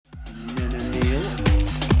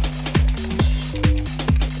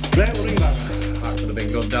Right, we'll ring back. That could have been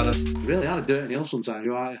good, Darren. You really had a dirty nail sometimes,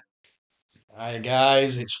 you are. Hi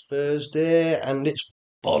guys, it's Thursday and it's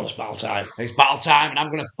bonus battle time. It's battle time, and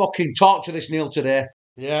I'm going to fucking torture this Neil today.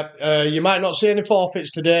 Yeah, you might not see any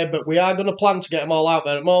forfeits today, but we are going to plan to get them all out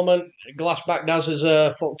there at the moment. Glassback Daz has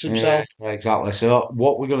fucked himself. Yeah, exactly. So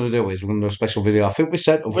what we're going to do is we're going to do a special video. I think we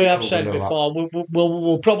said Before,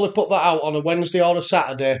 we'll probably put that out on a Wednesday or a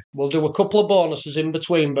Saturday. We'll do a couple of bonuses in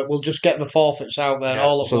between, but we'll just get the forfeits out there. Yeah.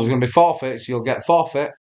 All of so them. there's going to be forfeits. You'll get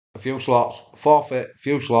forfeit, a few slots, forfeit, a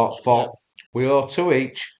few slots, four. Yeah. We owe 2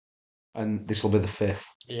 each, and this will be the 5th.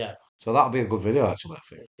 Yeah. So that'll be a good video, actually. I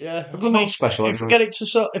think. Yeah, a good special. If we get it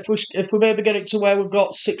to if we maybe get it to where we've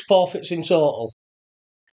got 6 forfeits in total,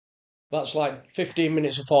 that's like 15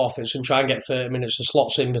 minutes of forfeits, and try and get 30 minutes of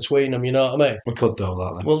slots in between them. You know what I mean? We could do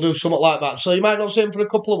that then. We'll do something like that. So you might not see him for a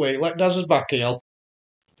couple of weeks. Let Daz's back here.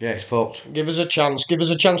 Yeah, it's fucked. Give us a chance. Give us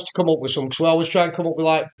a chance to come up with some, because we always try and come up with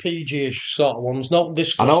like PG-ish sort of ones, not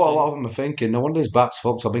disgusting. I know what a lot of them are thinking. No wonder his back's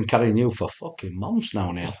fucked. I've been carrying you for fucking months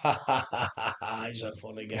now, Neil. He's a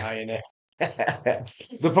funny guy, isn't he?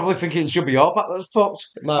 They're probably thinking it should be your back that's fucked.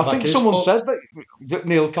 I think someone said that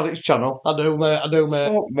Neil Caddick's channel. I do, mate.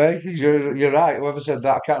 Fuck me, you're right. Whoever said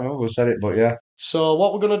that, I can't remember who said it, but yeah. So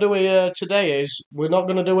what we're going to do here today is we're not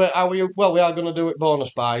going to do it we are going to do it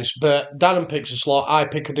bonus buys, but Darren picks a slot, I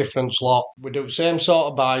pick a different slot. We do the same sort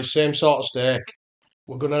of buys, same sort of stake.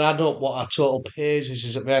 We're going to add up what our total pays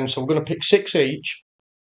is at the end. So we're going to pick 6 each.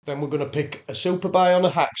 Then we're going to pick a super buy on a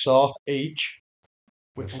hacksaw each.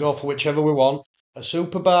 We can go for whichever we want. A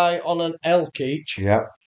super buy on an elk each. Yeah.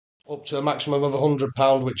 Up to a maximum of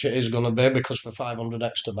 £100, which it is going to be because for 500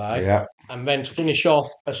 extra buy. Yeah. And then to finish off,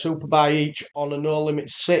 a super buy each on a no limit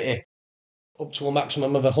city, up to a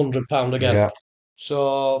maximum of £100 again. Yeah.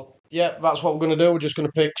 So yeah, that's what we're going to do. We're just going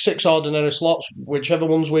to pick 6 ordinary slots, whichever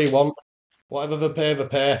ones we want, whatever they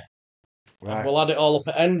pay. Right. And we'll add it all up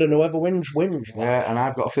at end, and whoever wins. Yeah, and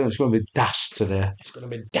I've got a feeling it's going to be Das today. It's going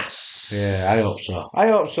to be Das. Yeah, I hope so. I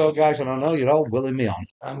hope so, guys, and I know you're all willing me on.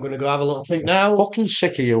 I'm going to go have a little think now. Fucking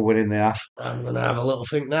sick of you winning there. I'm going to have a little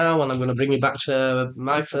think now, and I'm going to bring you back to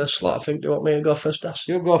my first slot. I think. Do you want me to go first, Das?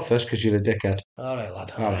 You go first, because you're a dickhead. All right,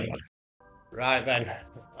 lad. All right, lad. Right, then.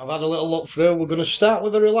 I've had a little look through. We're going to start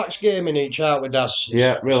with a relaxed game in each, aren't we, Das?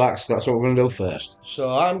 Yeah, relax. That's what we're going to do first.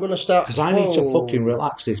 So I'm going to start... Because I need to fucking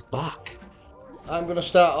relax this back. I'm going to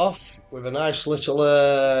start off with a nice little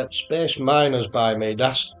Space Miners by me,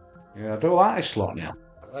 Das. Yeah, I do like this slot now.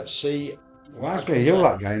 Let's see. Reminds me of you,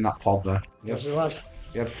 that guy in that pod there. Lad?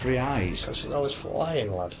 He had 3 eyes. Because he's always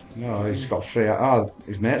flying, lad. No, he's got 3 eyes. Oh,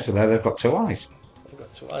 his mates are there, they've got 2 eyes. They've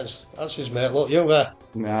got 2 eyes. That's his mate. Look, you there.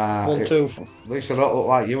 Nah. 1, 2. At least I don't look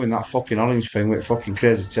like you in that fucking orange thing with fucking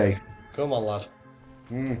crazy teeth. Come on, lad.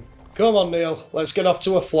 Come on, Neil. Let's get off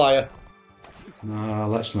to a flyer. No,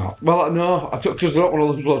 let's not. Well, no, because I don't want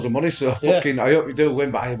to lose loads of money, so fucking, I hope you do win,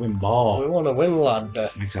 but I win more. We want to win, lad.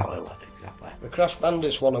 Exactly, lad, exactly. The Crash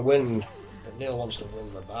Bandits want to win, but Neil wants to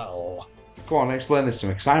win the battle. Go on, explain this to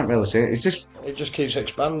me, because I haven't really seen it. It's just... It just keeps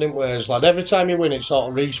expanding ways, lad. Every time you win, it sort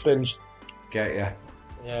of respins. Get ya.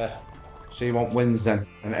 Yeah. So you want wins then,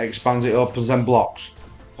 and it expands, it opens them blocks.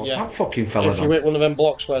 What's that fucking fella done? If you hit one of them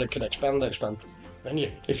blocks where it can expand. Then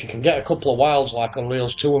if you can get a couple of wilds like on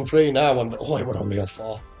reels 2 and 3 now, and oh, it went on reel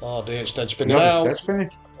 4. Oh dear, it's dead spinning now. It's dead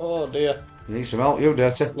spinning. Oh dear. You need some help, you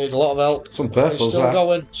dirty. Need a lot of help. Some purples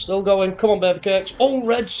there. Still going. Come on, baby cakes. Oh,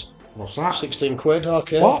 reds. What's that? 16 quid.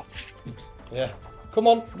 Okay. What? Yeah. Come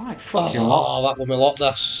on. My fucking lot. Oh, that won me a lot.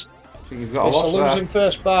 That's. You've got a lot there. Losing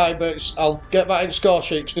first buy, but I'll get that in score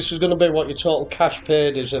sheet because this is going to be what your total cash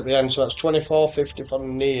paid is at the end. So that's $24.50 for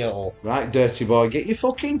Neil. Right, dirty boy, get your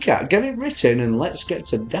fucking cat, get it written, and let's get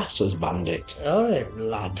to Das's Bandit. All right,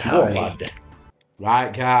 lad. Lad.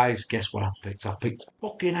 Right, guys, guess what I picked? I picked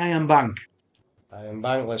fucking Iron Bank. Iron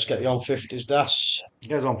Bank. Let's get you on 50s, Das.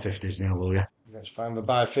 Get on 50s now, will you? Let's find the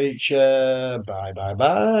buy feature. Buy.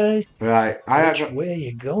 Right. Where are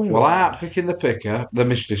you going? Well, I ain't picking the picker, the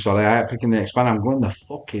mystery, sorry. I ain't picking the expand. I'm going the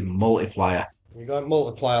fucking multiplier. You got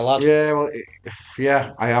multiplier, lad? Yeah, well,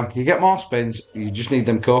 yeah, I am. You get more spins. You just need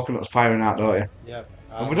them coconuts firing out, don't you? Yeah.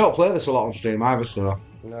 And we don't play this a lot on stream either, so...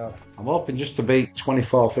 No. I'm hoping just to beat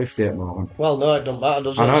 24.50 at the moment. Well, no, it doesn't matter,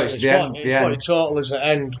 does it? I know, it's the end. What your total is at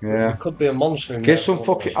end. Yeah. It could be a monster in there. Get some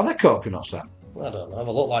fucking... Are there coconuts then? I don't know.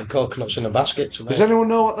 They look like coconuts in a basket to me. Does anyone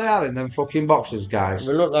know what they are in them fucking boxes, guys?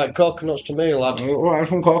 They look like coconuts to me, lad. Right,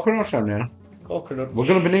 some coconuts in there. Coconut. We're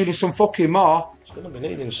going to be needing some fucking more. It's going to be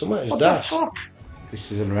needing some of it. What the fuck?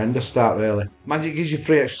 This is an horrendous start, really. Magic gives you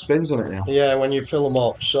 3 extra spins on it now. Yeah, when you fill them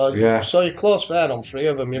up. So, so you're close there on 3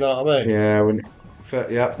 of them, you know what I mean? Yeah,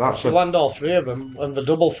 Yeah, that's You land all 3 of them, and the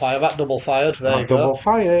double fire, that double fired. There you double go.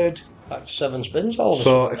 fired. Back to 7 spins all of a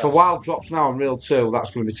So sudden. if a wild drops now on reel 2,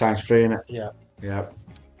 that's going to be times 3, isn't it? Yeah. Yeah.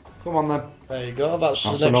 Come on then. There you go. That's the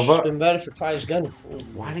next another. spin there if it fires again.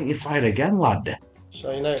 Why didn't you fire again, lad?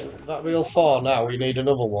 So you know that reel 4 now. We need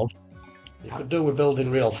another one. You could do with building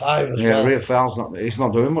reel 5 as Yeah, well. reel 5's not. He's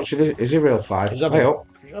not doing much. Is he reel 5? He's having, Hey up.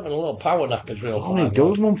 You're having a little power nap as reel 5. All he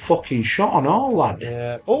does one fucking shot on all, lad.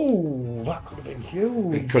 Yeah. Oh, that could have been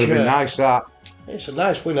huge. It could have been nice, that. It's a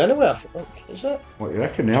nice win anyway, I think. Is it? What do you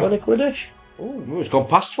reckon, Neil? 20 quid-ish? Ooh. It's gone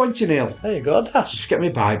past 20, Neil. There you go, Das. Just get me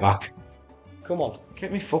buyback. Come on.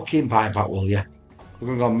 Get me fucking buyback, will you? We're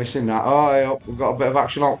going to go missing that. Oh, hey up. We've got a bit of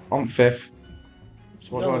action on 5th.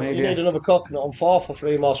 So what do I need You here? need another coconut on 4 for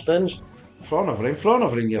 3 more spins. Throw another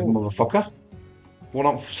in, you motherfucker. One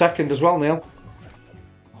on 2nd as well, Neil.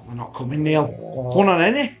 Oh, they're not coming, Neil. One on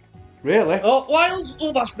any? Really? Oh, Wilds!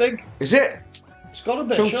 Oh, that's big. Is it? It's got a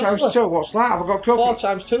bit. 2 times 2. What's that? Have I got 4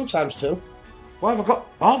 times 2 times 2. What have I got?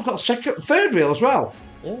 Oh, I've got third reel as well.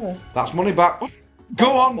 Yeah. That's money back.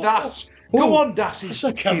 Go on, Das. Go on, Das. It's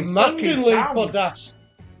a commanding lead for Das.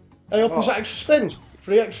 Hey, up, is that extra spins?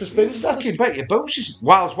 3 extra spins, Das. Fucking bet your boots.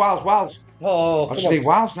 Wilds. Oh, I just need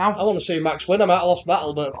Wilds now. I want to see Max win. I'm at a lost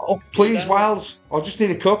battle, but... Oh, please, Wilds. I just need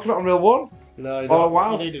a coconut on reel 1. No, you Oh, don't.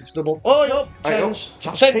 Wilds. You need it to double. Oh, yup. Hey, Tens.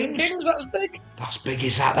 that's Tens kings. and kings, that's big. That's big,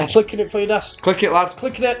 is that I'm then? clicking it for you, Das. Click it, lad.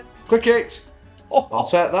 Clicking it. Click it. Oh, I'll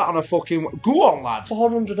take that on a fucking... Go on, lad.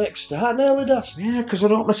 400 extra, nearly, Das. Yeah, because I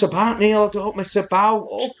don't miss about, Neil. I don't miss about.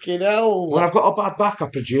 Fucking hell. When I've got a bad back, I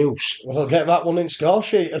produce. We'll get that one in score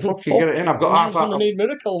sheet. And Fucking get it in. I've got half going to that. need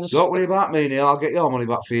miracles. Don't worry about me, Neil. I'll get your money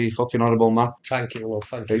back for you, fucking horrible man. Thank you, Will.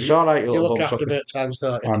 Thank you. It's all right, you You little look bum after sucker. me at times,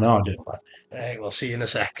 don't you? I know I do. Hey, we'll see you in a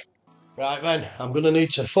sec. Right, then. I'm going to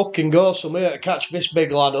need to fucking go somewhere to catch this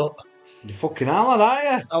big lad up. You fucking hell, are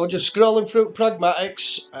you? I was just scrolling through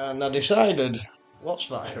Pragmatics and I decided, what's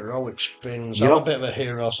that heroic spins? I'm Yep. a bit of a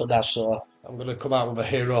hero, so that's I'm going to come out with a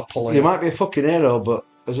hero pulley. You might be a fucking hero, but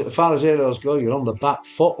as far as heroes go, you're on the back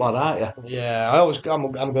foot, lad, aren't you? Yeah,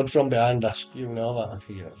 I'm good from behind us. You know that.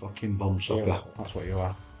 You're a fucking bum sucker. Yeah. That's what you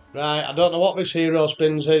are. Right, I don't know what this hero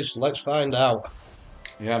spins is. Let's find out.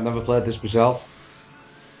 Yeah, I've never played this myself.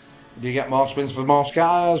 Do you get more spins for more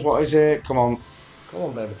scatters? What is it? Come on. Come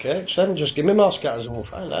on, baby cakes. Then just give me more scatters and we'll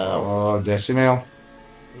find out. Oh, decimal.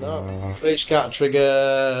 No, free scatter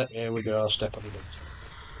trigger. Here we go. Step on it.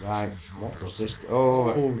 Right. What was this?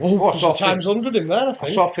 Oh, I saw times 100 in there, I I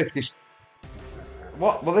think. saw 50.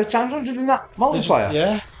 What? Were there times 100 in that multiplier?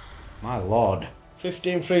 Yeah. My lord.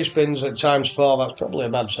 15 free spins at times 4. That's probably a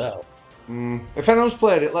bad sell. If anyone's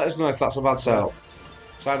played it, let us know if that's a bad sell.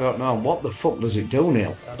 So I don't know. What the fuck does it do,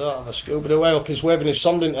 Neil? I don't have a scuba away up. He's waving his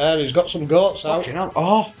sond in there. He's got some goats out. Fucking hell.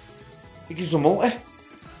 Oh, he gives a multi.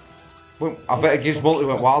 Well, I bet he gives multi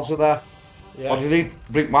when Wilds are there. Yeah. Or did he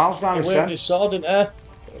bring Miles down He waved instead? his sword in there.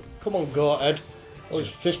 Come on, goat head. Oh, he's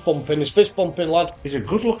fist pumping. He's fist pumping, lad. He's a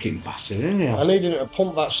good looking bastard, isn't he? I need him to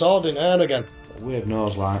pump that sword in there again. Weird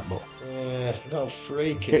nose like, but... Yeah, no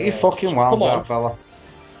freaking. Get your fucking Wilds Come on. out, fella.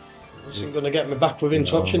 This isn't going to get me back within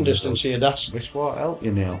touching distance here, Das. This won't help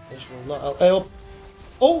you, Neil. This will not help. Hey, up.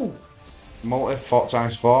 Oh! Multi, 4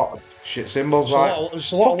 times 4. Shit symbols It's a like... lot,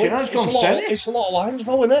 it's a lot Fucking of, hell, it's gone semi. it's a lot of lines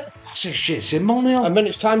though, isn't it? That's a shit symbol, Neil. And then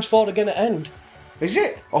it's times 4 again at end. Is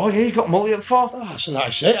it? Oh yeah, you got multi at 4. Oh, that's a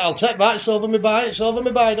nice hit. I'll take that. It's over me by. It's over me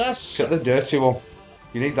by, Das. Get the dirty one.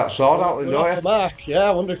 You need that sword out there, We're off don't the you? mark. Yeah,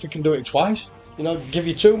 I wonder if we can do it twice. You know, give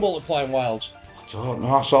you 2 multiplying wilds. I don't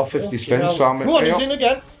know. I saw 50 spins, so Go I'm... on, he's in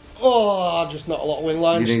again. Oh, just not a lot of win You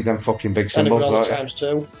lines. need them fucking big And symbols, it don't you? times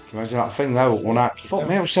 2. Imagine that thing though, one out. Fuck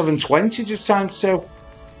me, it was 720 just times 2.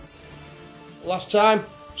 Last time.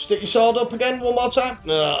 Stick your sword up again one more time.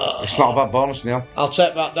 No. It's not a bad bonus, Neil. I'll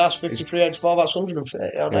take that, Das. 53 eggs 4, that's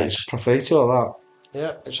 130. Oh, nice. It's profito, that.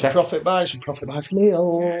 Yeah, it's a profit buy. It's a profit buy for me.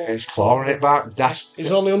 Oh. It's clawing it back. Dash. He's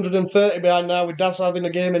only 130 behind now with Das having a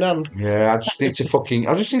game in hand. Yeah, I just need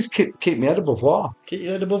to keep my head above water. Keep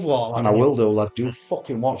your head above water. And I will do, lad. Do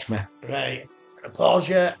fucking watch me. Right. I'll pause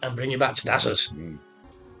you and bring you back to Das's.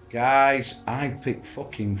 Guys, I pick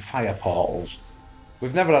fucking fire portals.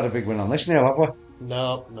 We've never had a big win on this, Neil, have we?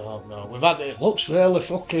 No. We've had it. Looks really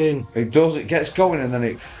fucking. It does, it gets going and then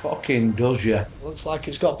it fucking does you. Looks like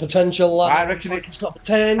it's got potential, lad. I reckon it's got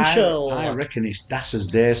potential. I reckon it's Das's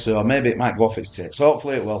day, so maybe it might go off its tits.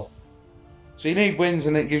 Hopefully it will. So you need wins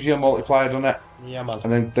and it gives you a multiplier, doesn't it? Yeah, man.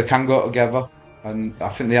 And then they can go together. And I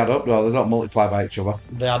think they add up, though. They don't multiply by each other.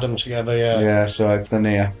 They add them together, yeah. Yeah, so if they're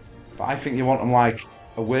near. But I think you want them, like,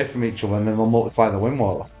 away from each other and then they'll multiply the win,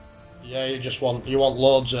 won't they? Yeah, you want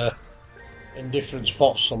loads in different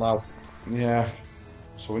spots somehow. Yeah.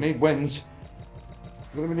 So we need wins.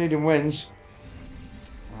 We're going to be needing wins.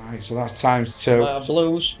 Right, so that's times 2. Might have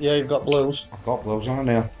blues. Yeah, you've got blues. I've got blues on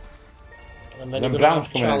now. And then Them you're browns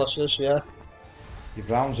going to coming have chalices, yeah. Your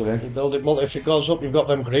browns are in. You build it, if it goes up, you've got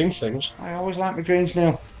them green things. I always like my greens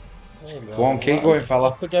now. There you Go on, keep going, fella.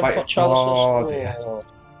 Up again Like, for chalices. oh, dear.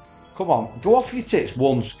 Come on, go off your tits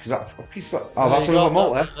once, because that piece of, oh, that's There you another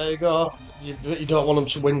go, multi. There you go. You don't want them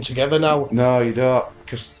to win together now. No, you don't,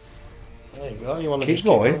 because... There you go. You want to Keep just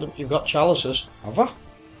going. Keep You've got chalices. Have I?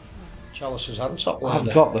 Chalices and top lady.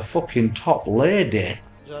 I've got the fucking top lady.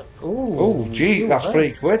 Oh, gee, that's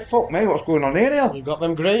 £3. Fuck me, what's going on here, Neil? You've got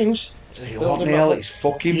them greens. Tell you what, Neil, it's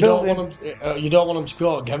fucking You building. you don't want them to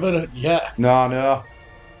go together yet. No, I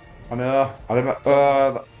know.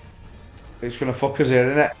 It's going to fuck us here,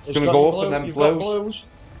 isn't it? It's going to go up and then blues.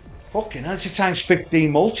 Fucking hell, it's a times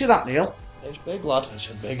 15 multi, that, Neil. It's big, lad. It's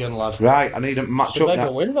a big one, lad. Right, I need to match up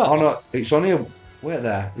now. Win, that. Oh, no, it's only a... Wait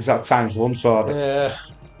there. Is that times 1, so... Yeah.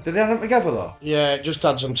 Did they add them together, though? Yeah, it just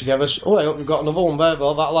adds them together. Oh, I hope you've got another one there,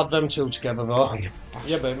 though. That'll add them 2 together, though. Oh,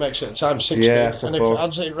 yeah, but it makes it a times 16. Yeah, and if it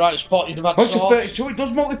adds it right spot, you'd have had What's swords. it, 32? It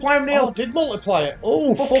does multiply them, Neil. Oh, it did multiply it.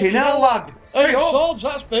 Oh, fucking hell, lad. Hey, swords,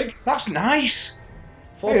 that's big. That's nice.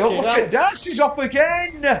 Fucking hey, look hell. at Das, he's off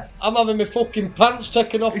again. I'm having my fucking pants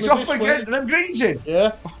taken off. He's me off this again. week. Them greens in. Yeah.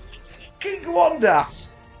 Fucking go on,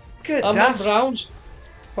 Das. Look at I'm Das. in browns.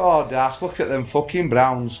 Oh, Das, look at them fucking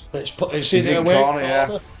browns. It's He's in in the corner,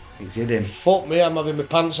 yeah. He's in him. Fuck me, I'm having my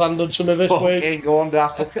pants handed to me this week. Fucking go on,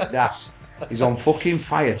 Das. Look at Das. He's on fucking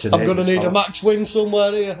fire today. I'm going to need a max win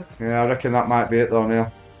somewhere here. Yeah, I reckon that might be it though,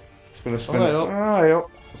 Neil. It's going to spin it. Up.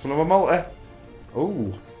 That's another multi.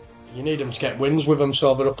 Ooh. You need them to get wins with them,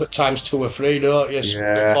 so they're up at times 2 or 3, don't you?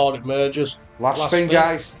 Yeah. Before it merges. Last spin,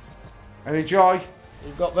 guys. Any joy?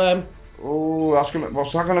 You've got them. Oh, that's gonna.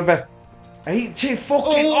 What's that gonna be? 80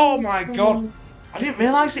 fucking. Oh my god! I didn't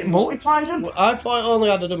realise it multiplied them. I thought I only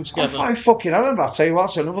added them together. I thought I fucking had them. I'll tell you what,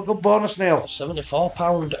 it's another good bonus, Neil.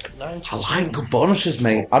 £74.90. I like good bonuses,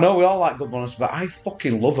 mate. I know we all like good bonuses, but I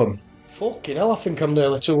fucking love them. Fucking hell, I think I'm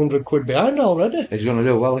nearly 200 quid behind already. He's gonna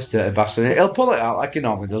do well, this dirty bastard. He'll pull it out like he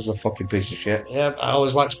normally does, the fucking piece of shit. Yeah, I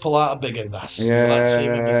always like to pull out a bigger das.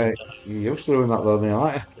 Yeah, you used to doing that though, Neil,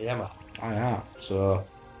 aren't you? Yeah, man. I am. So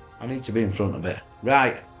I need to be in front of it.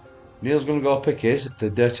 Right. Neil's going to go pick his, the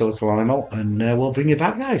dirty little animal, and we'll bring you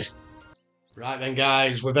back, guys. Right then,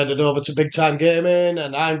 guys, we've headed over to Big Time Gaming,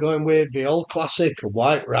 and I'm going with the old classic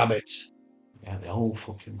White Rabbit. Yeah, the old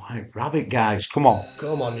fucking White Rabbit, guys. Come on.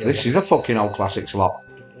 Come on, you. This is a fucking old classic slot.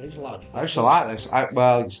 It is, lad. I used to like this.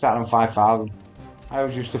 Well, you start on 5,000. I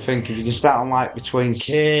always used to think if you can start on like between...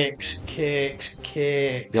 Cakes.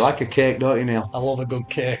 You like a cake, don't you, Neil? I love a good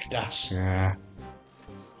cake, das. Yeah.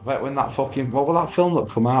 I bet when that fucking... What was that film that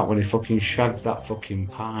come out when he fucking shagged that fucking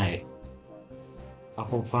pie?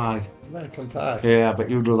 Apple pie. American Pie. Yeah, but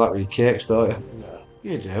you do that with your cakes, don't you? No.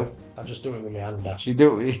 You do. I just do it with my hand, das. You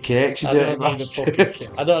do it with your cakes, you I do don't need a fucking cake.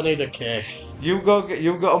 I don't need a cake. You go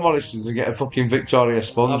to Morrison's and get a fucking Victoria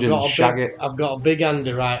sponge and shag it. I've got a big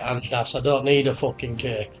handy right hand, das. I don't need a fucking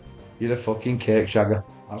cake. You're a fucking cake shagger.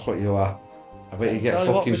 That's what you are. I bet you get tell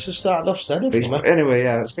fucking... you what, this has started off steady for me. Anyway,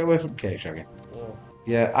 yeah, let's get away from cake shagging.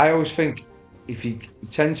 Yeah, I always think if you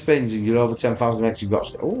 10 spins and you're over 10,000 X, you've got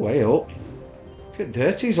to... Oh, way up. Look at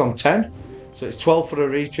Dirty's on 10. So it's 12 for a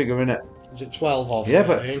re-trigger, innit? Is it 12 or 14? Yeah,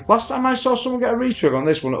 but last time I saw someone get a re-trigger on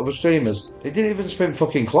this one at other streamers, they didn't even spin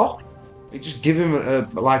fucking clock. They just give him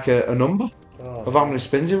a number of how many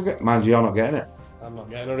spins he'll get. Mind you, you're not getting it. I'm not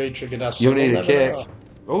getting a re-trigger, that's... You need a cake.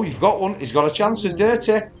 Oh, you've got one. He's got a chance. There's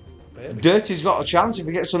Dirty. Baby. Dirty's got a chance if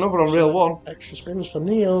he gets another on reel 1. Extra spins for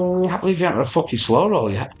Neil. I can't believe you haven't had a fucking slow roll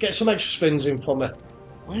yet. Get some extra spins in for me.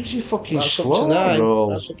 Where's your fucking That's slow up to 9. roll?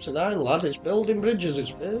 That's up to 9, lad. It's building bridges.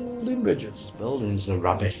 It's building bridges. It's building's the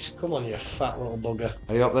rabbit. Come on, you fat little bugger.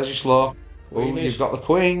 Are you up? There's your slow. Oh, you've got the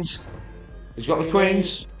queens. He's got the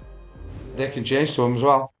queens. They can change to him as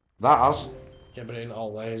well. That has. Yeah, but it ain't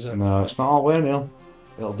all way, is it? No, it's not all way, Neil.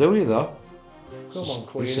 It'll do you though. Come on,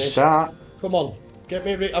 queenies. It's a start. Come on. Get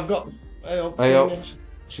me... I've got... Hey up, hey up.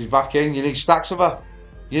 She's back in. You need stacks of her.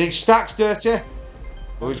 You need stacks, Dirty.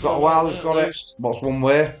 Oh, he's got a while. He's got it. What's one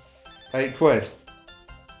way? 8 quid.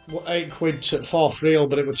 What, 8 quid to 4th reel,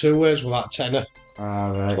 but it were 2 ways with that tenner.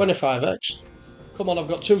 Alright. 25x. Come on, I've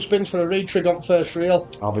got 2 spins for a re-trig on first reel.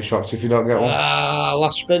 I'll be shocked if you don't get one.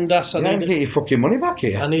 Last spin, Das. I need to get your fucking money back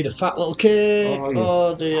here. I need a fat little cake.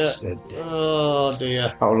 Oh dear. Bastard. Oh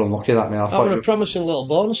dear. That was unlucky, that, Neil. I was a promising little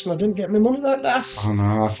bonus and I didn't get my money back, Das. Oh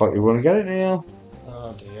no, I thought you were going to get it, Neil.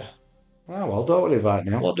 Oh dear. Oh well, don't worry about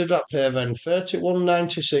it, Neil. What did that pay then?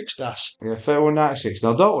 31.96, Das. Yeah, 31.96.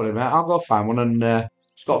 No, don't worry, mate. I'll go find one and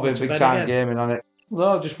it's got to be a big time gaming on it.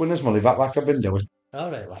 No, just win his money back like I've been doing. All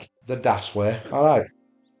right, lad. The Das way. All right.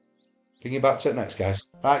 Bring you back to it next, guys.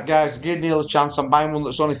 Right, guys, give Neil a chance. I'm buying one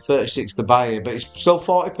that's only 36 to buy here, but it's still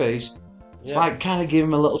 40p's. It's like kind of give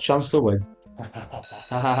him a little chance to win.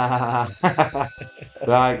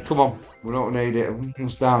 Right, come on. We don't need it.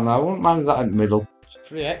 It's down now. I wouldn't mind that in the middle.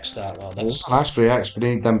 3x start, lad. It's a nice 3x. We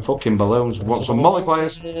need them fucking balloons. We want some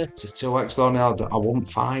multipliers. It's a 2x though, Neil. I want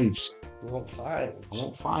 5s. You want 5? I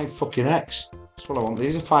want 5 fucking X. That's what I want.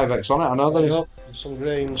 These are 5x on it. I know there is. Some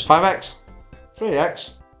greens. 5x.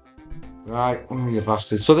 3x. Right, you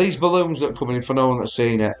bastard. So these balloons that are coming in for no one that's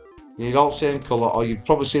seen it, you need all the same colour, or you've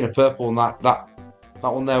probably seen a purple one, that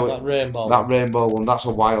one there. That rainbow. That rainbow one, that's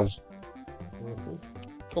a wild.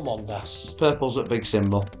 Come on, Das. Purple's a big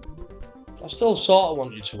symbol. I still sort of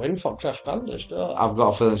want you to win for Crash Bandits, don't I? I've got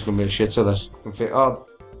a feeling it's going to be a shitter, this. Oh,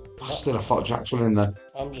 bastard, I thought Jack's winning then.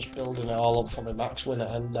 I'm just building it all up for the max win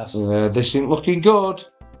at end, Das. This ain't looking good.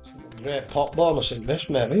 Great pot bonus in this,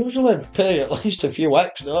 mate. We usually pay at least a few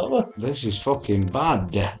X, don't we? This is fucking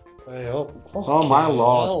bad. Hey up. Oh my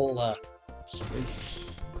lord. Hell,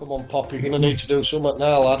 come on, Pop, you're going to need to do something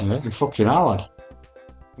now, lad. Yeah, you fucking are, lad.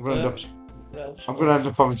 I'm going to end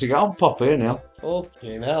up having to get on Pop here, Neil.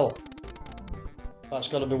 Fucking hell. That's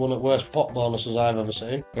got to be one of the worst pot bonuses I've ever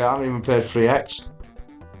seen. Yeah, I haven't even paid 3x.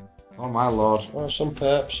 Oh my lord. Oh, some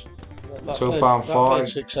perps.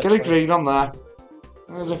 £2.40. Get a green on there.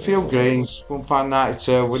 There's a few greens.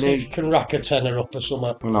 £1.92. We need. You can rack a tenner up or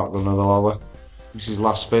something. We're not going to though, are we? This is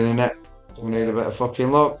last spin, innit? We need a bit of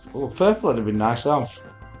fucking luck. Oh, purple would have been nice, though.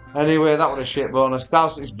 Anyway, that was a shit bonus.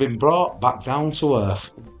 It's been brought back down to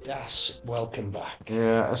earth. Das, welcome back.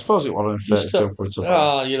 Yeah, I suppose it wasn't 32 for it.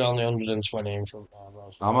 Oh, you're only 120 in front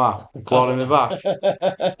now, am I? Clawing me back.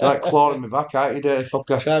 You're like clawing me back, aren't you, dirty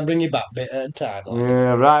fucker? Try and bring you back a bit at a time.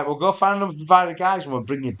 Yeah, right. We'll go find another provider, guys, and we'll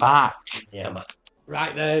bring you back. Yeah, man.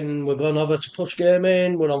 Right then, we're going over to Push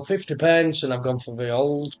Gaming. We're on 50 pence, and I've gone for the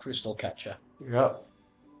old crystal catcher. Yep.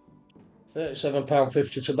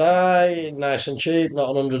 £37.50 to buy. Nice and cheap,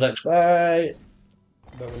 not an 100x buy.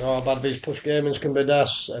 But we know how bad these Push Gamings can be,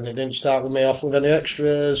 Das, and it didn't start with me off with any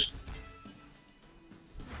extras.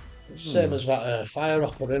 Same as that fire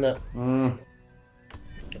offer, innit?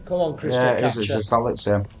 Come on, crystal catcher. Yeah, it's a solid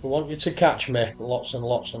same. We want you to catch me lots and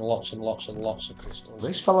lots and lots and lots and lots of crystals.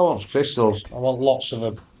 This fella wants crystals. I want lots of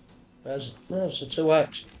them. There's a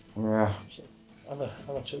 2x. Yeah. Have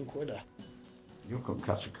a 2 quidder. You couldn't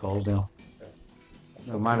catch a cold, Neil.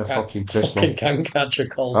 No, mine a fucking crystal. Fucking can catch a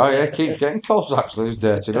cold. Oh yeah, keeps getting colds actually. It's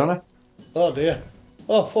dirty, doesn't it? Oh dear.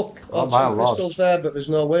 Oh fuck. Oh my lord. Crystals there, but there's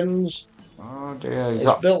no wins. Oh dear.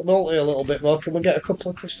 It's built multi a little bit more. Can we get a couple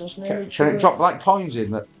of crystals now? Can it drop like coins in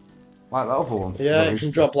that? Like that other one? Yeah, it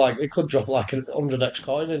could drop like a 100x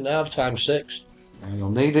coin in there times 6. Yeah, you'll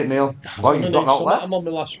need it, Neil. Well, you've got no left. I'm on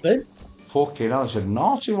my last spin. Fucking hell, it's a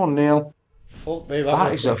naughty one, Neil. Fuck me,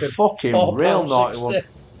 that is a fucking real naughty one.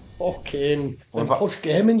 Fucking Push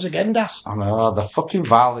Gamings again, Das. I know, the fucking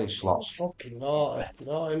Valley slots. Fucking naughty.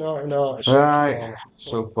 Naughty. Right,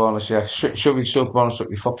 super bonus, yeah. Shove your super bonus up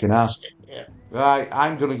your fucking ass. Yeah. Right,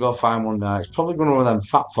 I'm going to go find one now. It's probably going to be one of them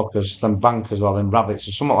fat fuckers, them bankers or them rabbits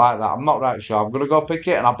or something like that. I'm not right sure. I'm going to go pick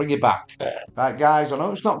it and I'll bring it back. Yeah. Right, guys, I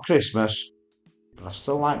know it's not Christmas, but I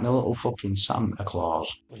still like my little fucking Santa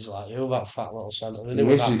Claus. He's like you, that fat little Santa. With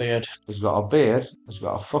that beard. He's got a beard. He's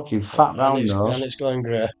got a fucking fat round nose. And it's going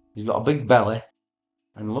grey. He's got a big belly.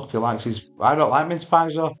 And look, he likes his... I don't like mince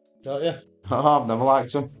pies, though. Don't you? Oh, I've never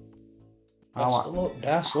liked them. Look,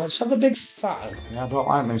 Das, let's have a big fat. Yeah, I don't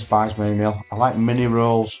like mince pies, me, Neil. I like mini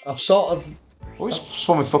rolls. I've sort of... Oh, he's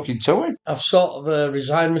spun me fucking two in. I've sort of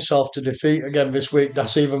resigned myself to defeat again this week,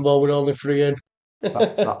 Das, even though we're only 3 in.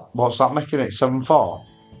 What's that making it? 7-4?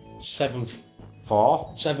 7-4.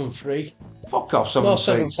 7-3. Fuck off, 7-3. No,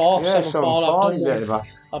 7-4. Yeah, 7-4.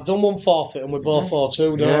 I've done one forfeit and we're both 4-2,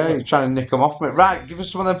 don't we? Yeah, you're trying to nick them off me. Right, give us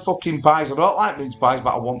some of them fucking pies. I don't like mince pies,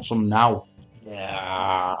 but I want some now.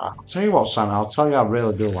 Yeah. I'll tell you what, Santa, I'll tell you I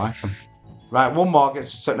really do like them. Right, one more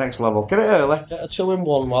gets us to the next level. Get it early. Get a 2-in-1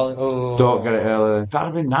 while... Oh. Don't get it early.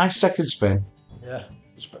 That'd be nice second spin. Yeah.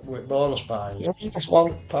 With bonus pies. That's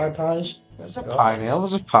one pies. There's a pie, Neil.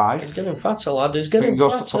 There's a pie. He's getting fatter, lad. He's getting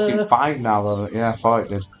fatter. It fatter. goes to fucking 5 now, though. Yeah, I thought it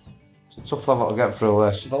did. It's a tough level to get through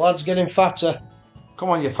this. The lad's getting fatter. Come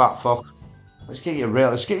on, you fat fuck. Let's get you real.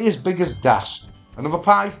 Let's get you as big as Das. Another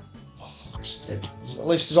pie? Oh, bastard. At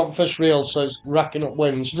least he's on first reel, so he's racking up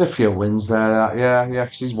wins. There's a few wins there. Yeah,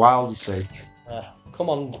 because he's wild, you see. Come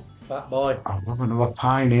on, fat boy. I love another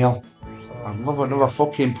pie, Neil. I love another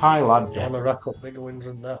fucking pie, lad. I want to rack up bigger wins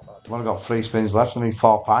than that, lad. I've only got 3 spins left. I need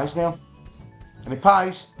 4 pies, Neil. Any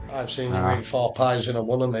pies? I've seen you eat 4 pies in a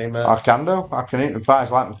one of me, mate. I can do. I can eat my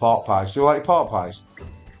pies like my pork pies. Do you like your pork pies?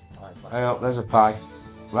 Hey up, there's a pie.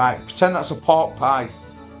 Right, pretend that's a pork pie.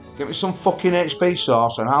 Give me some fucking HP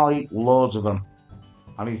sauce and I'll eat loads of them.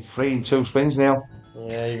 I need 3 and 2 spins, Neil.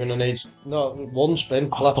 Yeah, you're gonna need 1 spin.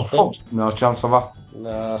 Oh, fuck. No chance of that.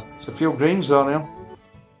 Nah. It's a few greens though, Neil.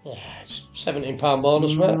 Yeah, it's £17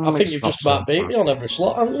 bonus, mate. I think you've just about beat me on every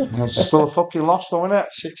slot, haven't you? It's still a fucking loss though, isn't it?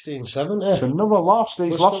 16.70. It's another loss.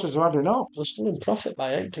 These losses are adding up. We're still in profit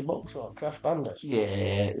by $80 for Crash Bandits.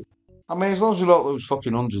 Yeah. I mean, as long as you don't lose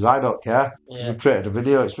fucking hundreds, I don't care. Yeah. You've created a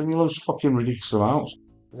video. It's when you lose fucking ridiculous amounts.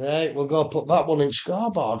 Right, we'll go put that one in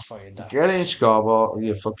scoreboard for you, Dad. Get it in scoreboard,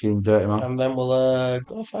 you fucking dirty man. And then we'll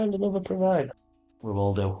go find another provider. We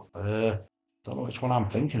will do. Don't know which one I'm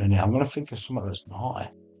thinking of. I'm going to think of something that's naughty.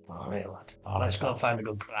 All right, lad. Let's go find a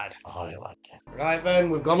good provider. All right, lad. Right then,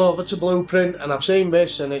 we've gone over to Blueprint and I've seen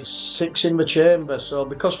this and it's 6 in the chamber. So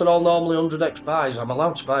because they're all normally 100x buys, I'm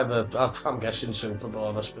allowed to buy the, I'm guessing super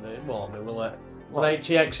bonus, but it won't be, will it?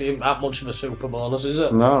 180x isn't that much of a super bonus, is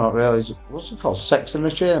it? No, not really. What's it called? Sex in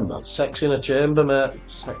the chamber? Sex in a chamber, mate.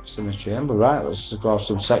 Sex in the chamber, right. Let's just go have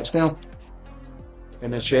some sex now.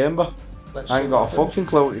 In the chamber. I ain't got a fucking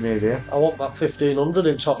clue what you need here. I want that 1500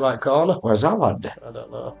 in top right corner. Where's that, lad? I don't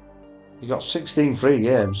know. You got 16 free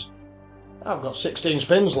games. I've got 16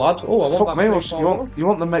 spins, lad. Oh, I want Fuck that me, you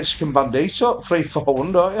want the Mexican bandito?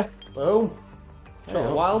 3-4-1, don't you? Boom.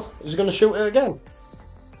 Shot wild. Is he going to shoot it again?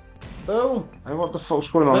 Boom. Hey, what the fuck's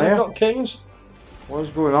going on Then here? I've got kings. What is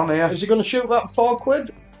going on here? Is he going to shoot that £4?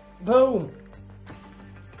 Boom.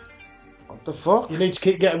 What the fuck? You need to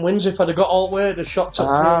keep getting wins. If I'd have got all the way, the shots at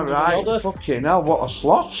right. Fucking hell, what a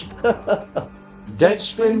slot. Dead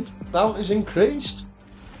spin. Bounty's increased.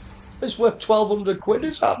 It's worth 1,200 quid,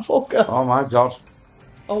 is that fucker? Oh my god.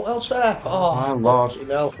 Oh, elsewhere. Oh, my lord. You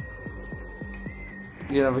know.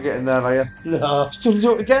 You're never getting there, are you? No. Still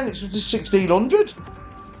do it again. It's just 1600.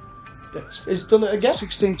 He's done it again.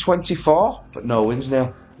 1624, but no wins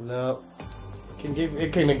now. No.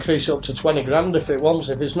 It can increase up to 20 grand if it wants.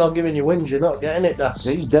 If it's not giving you wins, you're not getting it, that's.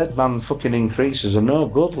 These dead man fucking increases are no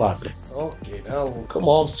good, lad. Okay, now, come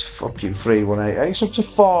on. It's fucking 318. It's up to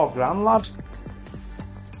 4 grand, lad.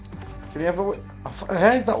 Can you ever? I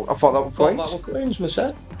thought that was queens. That was queens, my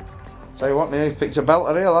son. Tell you what, you've picked a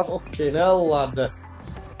belter here, lad. Fucking hell, lad.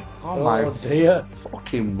 Oh my dear.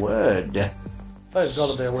 Fucking word. There's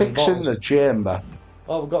got to be a win. Picks in the chamber.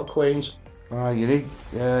 Oh, we've got queens. You need.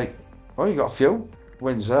 Oh, you got a few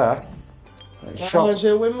wins there. Oh, is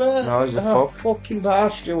there a win there? No, he's a fuck. Fucking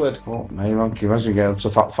bar steward. Oh, man, monkey. Imagine getting up to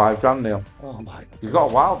 5 grand, Neil. Oh my god. You've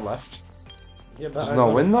got a wild left. Yeah, but there's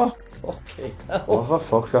no win though. Fucking hell.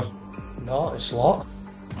 Motherfucker. No, it's lot.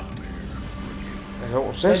 Hey,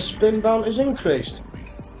 what's this? Spin bounty's increased.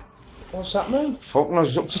 What's that mean? Fuck no,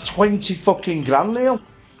 it's up to 20 fucking grand, Neil.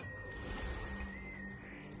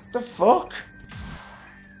 The fuck?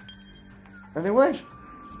 Anyway,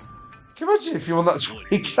 can you imagine if you won that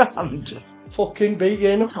 20 grand? Fucking beat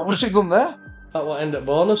you. What's it done there? That what end up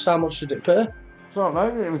bonus? How much did it pay? I don't know,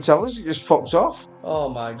 they didn't even tell us, it just fucked off. Oh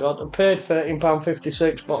my god, I paid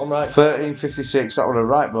 £13.56, bottom right. 13.56, that was a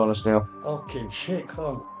right bonus, Neil. Fucking shit, come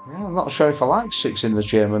on. Yeah, I'm not sure if I like 6 in the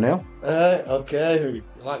chamber, Neil. Okay, you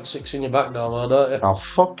like 6 in your back door, man, don't you? I'll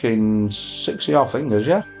fucking 6 of your fingers,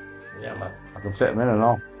 yeah? Yeah, man. I can fit them in and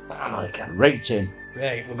all. I know you can. Rating.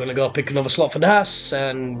 Right, we're going to go pick another slot for Daz,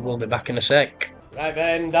 and we'll be back in a sec. Right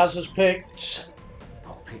then, Daz has picked...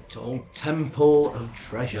 I've picked all Temple of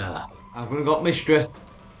Treasure. I'm going to go mystery.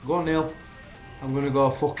 Go on, Neil. I'm going to go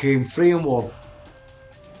fucking 3 and 1.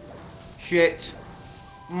 Shit.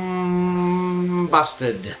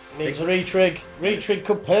 Bastard. Needs a retrig. Retrig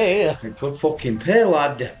could pay. It could fucking pay,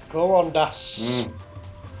 lad. Go on, Daz.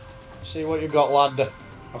 See what you got, lad.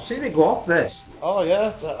 I've seen it go off this. Oh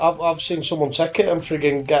yeah, I've seen someone take it and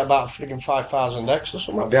frigging get about frigging 5,000 X or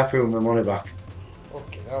something. I'll be happy with my money back.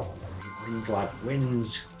 Fucking hell. Wins like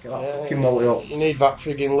wins. Get that fucking multi up. You need that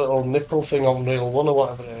frigging little nipple thing on reel 1 or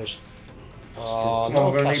whatever it is. Oh, no,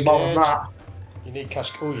 I'm going to need more than that. You need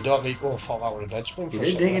cascade. Oh, you don't need. Oh, I thought that was a dead spin. You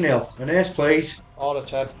did, didn't you, Neil? An ace, please. Order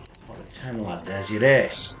 10. Order 10, lad. There's your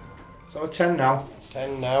ace. So a 10 now.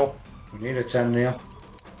 10 now. We need a 10, Neil.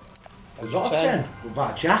 We've got a 10. We've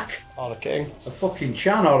got a jack. Or a king. A fucking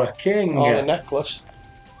chan or a king. Or a necklace.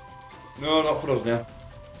 No, not for us, Neil.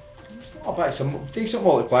 It's not bad. It's a decent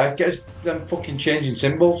multiplier. Get us them fucking changing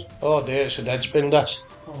symbols. Oh dear, it's a dead spin, Daz.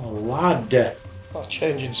 Oh, lad. Oh,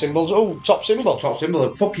 changing symbols. Oh, top symbol. Top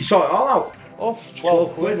symbol. Fucking sort it all out. Off.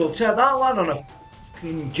 12 quid. We'll take that, lad, on a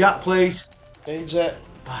fucking jack, please. Needs it.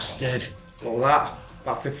 Bastard. What was that?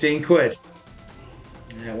 About 15 quid.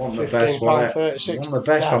 Yeah, one of the best, wasn't it? One of the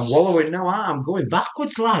best. I'm wallowing now. I'm going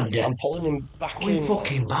backwards, lad. I'm pulling him back Going in.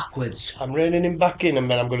 fucking backwards. I'm reining him back in, and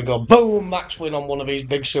then I'm going to go boom, max win on one of these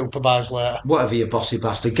big super buys later. Whatever you bossy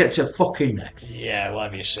bastard. Get to fucking next. Yeah,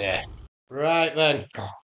 whatever you say. Right then.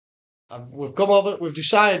 We've come over. We've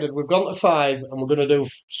decided we've gone to 5, and we're going to do a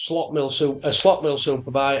slot mill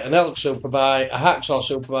super buy, an elk super buy, a hacksaw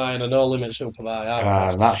super buy, and a no limit super buy.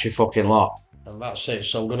 That's your fucking lot. And that's it.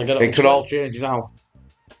 So I'm going to get it. It could all change now.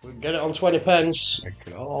 We can get it on 20 pence. It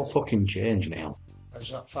could all fucking change now.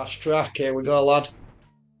 There's that fast track. Here we go, lad.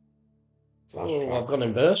 I've gone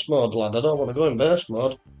in burst mode, lad. I don't want to go in burst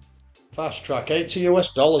mode. Fast track, $80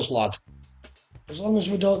 US, lad. As long as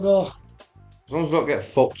we don't go. As long as we don't get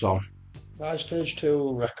fucked on. Buy stage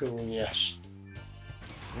 2, raccoon, yes.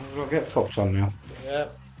 As long as we don't get fucked on now. Yeah.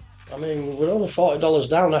 I mean, we're only $40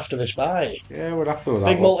 down after this buy. Yeah, we're happy with that.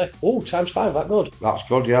 Big multi. Oh, times 5, that good. That's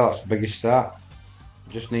good, yeah, that's the biggest start.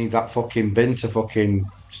 Just need that fucking bin to fucking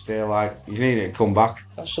stay like. You need it to come back.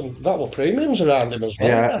 That were premiums around him as well.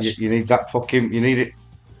 Yeah, you need that fucking. You need it.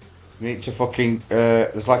 You need to fucking.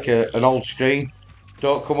 There's like an old screen.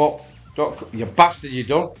 Don't come up. You bastard, you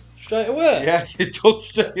done. Straight away? Yeah, you done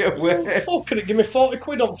straight away. Fuck, could it give me 40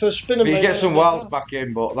 quid on for a spin? You get some wilds back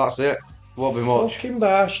in, but that's it. Won't be much. Fucking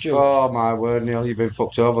bash, you. Oh my word, Neil, you've been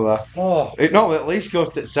fucked over there. Oh. It normally at least goes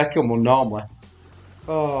to the second one normally.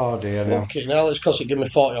 Oh dear. Fucking hell, it's because it give me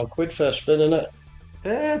 40 odd quid for a spin, innit?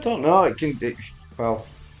 Yeah, I don't know. Well,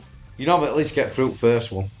 you normally at least get through the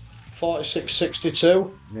first one.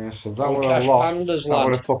 46.62. Yeah, so that would have lost. That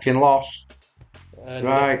would have fucking lost. And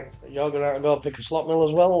right. You're going to have to go pick a slot mill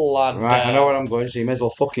as well, lad. Right, I know where I'm going, so you may as well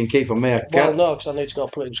fucking keep on me. Well, no, because I need to go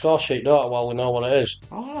put it in score sheet, don't I, while we know what it is.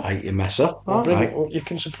 Alright, you messer. Alright. You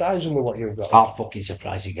can surprise them with what you've got. I'll fucking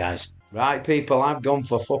surprise you guys. Right, people, I've gone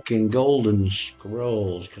for fucking golden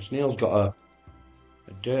scrolls, because Neil's got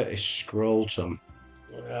a dirty scrotum.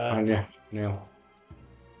 Right. And yeah, Neil.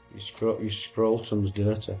 Your scrotum's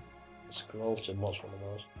dirty. Scrotum, what's one of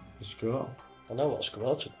those? The scrotum. I know what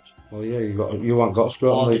scrotum is. Well, yeah, you haven't got a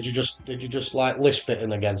scrotum. Or did you just like lisp it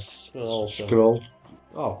in against scroll?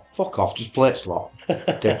 Oh, fuck off! Just play it slot,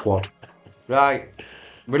 dickwad. Right,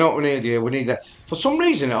 we know what we need here. We need that. For some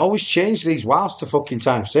reason, it always changed these wilds to fucking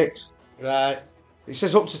 ×6. Right. It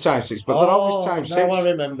says up to ×6, but they're always ×6. Now I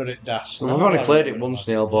remember it, Das. We've only played it once,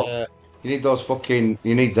 Neil, but you need those fucking.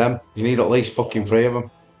 You need them. You need at least fucking 3 of them.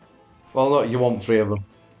 Well, no, you want 3 of them.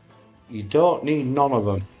 You don't need none of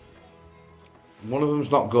them. One of them's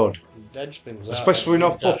not good. Dead spins. Especially when we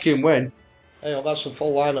not fucking win. Hey, well, that's a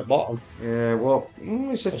full line at bottom. Yeah, well,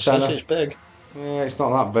 it's a tenner. It's big. Yeah, it's not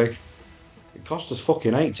that big. It cost us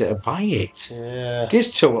fucking 80 to buy it. Yeah. Gives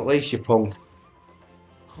 2 at least, you punk.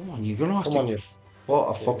 Come on, you're gonna have to. Come on, you. What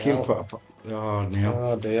a fucking. Oh, Neil.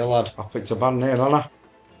 Oh, dear, lad. I picked a bad name, haven't I?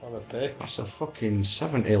 On a pick. That's a fucking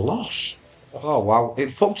 70 loss. Oh, wow.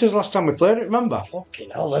 It fucked us last time we played it, remember? Fucking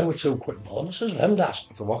hell, they were 2 quick bonuses, them, Das.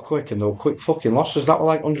 They were quick, and they were quick fucking losses. That were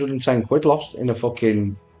like 110 quid lost in a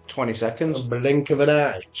fucking 20 seconds. A blink of an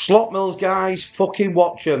eye. Slot mills, guys, fucking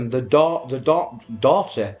watch them. The naughty.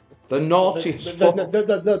 The naughty.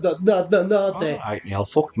 The naughty. Alright, Neil,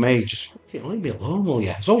 fuck me. Just fucking leave me alone, will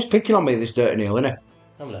you? He's always picking on me, this dirty Neil, innit?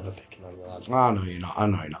 I'm never picking on you, lads. I know you're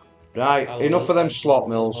not. Right, enough of them slot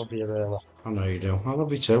mills. I love you, really. I know you do. I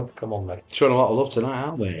love you too. Come on, mate. Showing a lot of love tonight,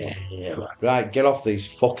 aren't we? Yeah, man. Right, get off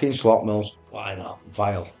these fucking slot mills. Why not?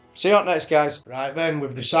 Vile. See you up next, guys. Right then,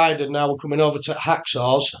 we've decided now we're coming over to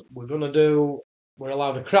hacksaws. We're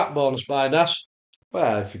allowed a crap bonus buy, Das.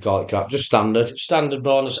 Well, if you call it crap, just standard. Standard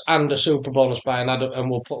bonus and a super bonus buy, and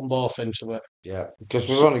we'll put them both into it. Yeah, because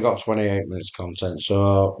we've only got 28 minutes content,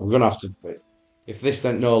 so we're going to have to. If this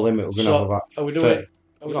ain't no limit, we're going to have that. Are we doing it?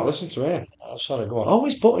 You're not listening to me. Oh, sorry, go on.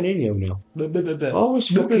 Always putting in, you Neil. Always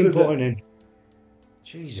fucking putting in.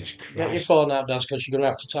 Jesus Christ. Get your phone out, Das, because you're going to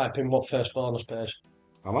have to type in what first bonus pays.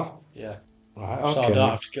 Am I? Yeah. Right, okay. So I don't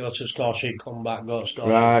have to go to the score sheet, come back, go to score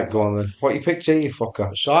sheet. Right, go on then. What you picked here, you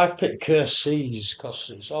fucker? So I've picked Curse Seas,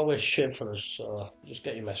 because it's always shit for us, so just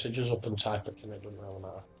get your messages up and type it, and it doesn't really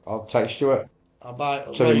matter. I'll text you it. I'll buy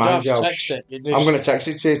it. To remind you how text it. I'm going to text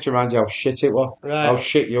it to you to remind you how shit it was. Right. How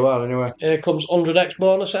shit you are, anyway. Here comes 100x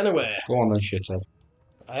bonus anyway. Go on then, shithead.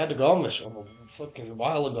 I had to go on this one a fucking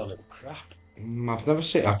while ago, it was crap. I've never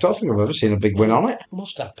seen. I don't think I've ever seen a big win on it.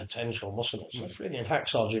 Must have potential, mustn't it? It's a freaking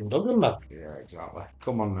hacksaw Jim Duggan, man. Yeah, exactly.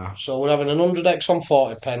 Come on now. So we're having an 100x on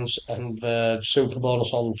 40 pence and super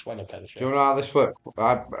bonus on 20 pence. Do you know how this works?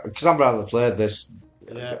 Because I've rather played this.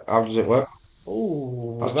 Yeah. How does it work?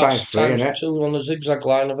 Ooh, that's times 3, isn't it? 2 on the zigzag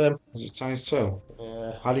line of him. Is it times 2?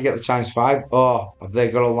 Yeah. How do you get the times 5? Oh, have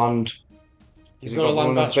they got to land? You've got to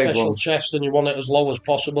land that special chest and you want it as low as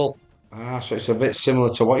possible. Ah, so it's a bit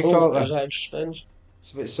similar to what you call it then? That spins.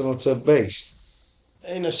 It's a bit similar to Beast.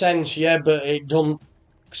 In a sense, yeah, but it doesn't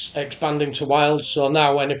expand into wild, so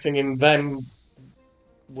now anything in them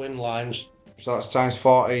win lines. So that's times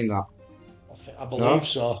 14, that? I believe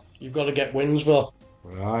so. You've got to get wins, though.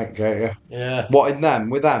 Right, get you. Yeah. What, in them?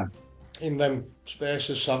 With them? In them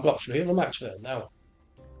spaces, so I've got 3 of them actually now.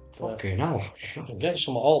 Fucking hell. I can get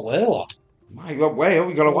some all the way, lad. My God, way up,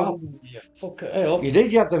 you got a while. You fuck it up. You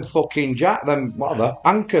did, you had them fucking what are they?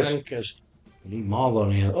 Anchors. Anchors. You need more than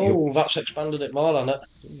Neil. Oh, that's expanded it more, hasn't it?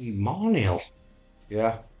 You need more, Neil.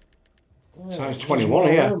 Yeah. Times 21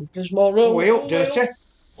 more here. Room. There's more room. Way up, dirty.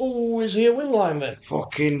 Oh, is he a win line then?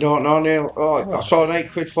 Fucking don't know, Neil. Oh, I saw an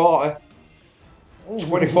 £8.40.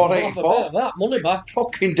 24.84. That money back.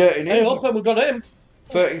 Fucking dirty Neil. Hey, up and we got him.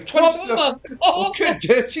 30. 24. Fucking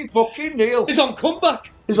dirty fucking Neil. He's on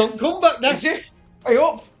comeback. He's on comeback now. Is it? Hey,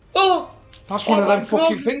 up. Oh. That's one of them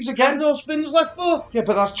fucking things again. No spins left for. Yeah,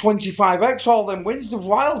 but that's 25x, all them wins. The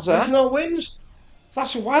wilds there. There's no wins.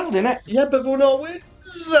 That's a wild, innit? Yeah, but we're no wins.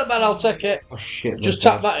 Man, I'll take it. Oh, shit. Just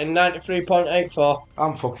tap that in, 93.84.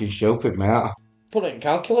 I'm fucking stupid, mate. Put it in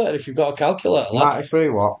calculator if you've got a calculator. 93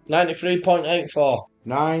 what? 93.84.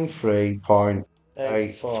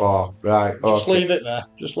 93.84. Right, Just leave it there.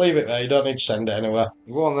 Just leave it there. You don't need to send it anywhere.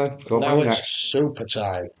 Go on then. Go now it's next. super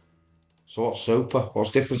time. So what's super?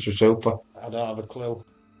 What's the difference with super? I don't have a clue.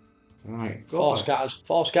 Right, go 4 on. scatters.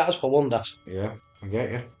 4 scatters for one dash. Yeah, I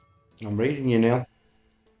get you. I'm reading you, Neil.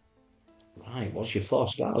 Right, what's your 4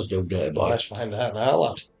 scatters do, dirty boy? Let's find out now,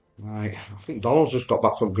 lad. Right, I think Donald's just got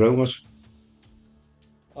back from groomers.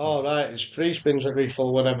 Oh, right, it's 3 spins at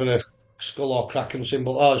refill whenever a skull or kraken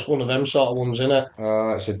symbol. Oh, it's one of them sort of ones, isn't it?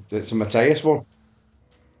 It's a Mateus one.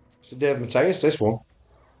 It's a Dave Mateus, this one.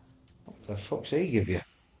 What the fuck's he give you?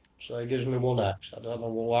 So he gives me 1x. I don't know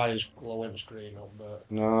why his glowing screen up, but...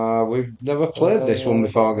 No, we've never played this one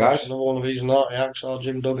before, guys. Another one of these naughty acts or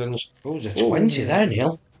Jim Duggan's. Oh, there's a 20 there,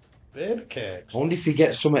 Neil. Baby cakes. I wonder if you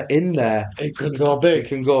get something in there. It can go big. It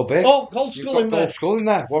can go big. Oh, gold skull in there. Gold skull in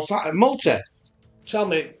there. What's that? A multi? Tell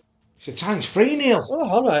me. It's a times 3, Neil. Oh,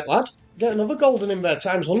 all right, lad. Get another golden in there,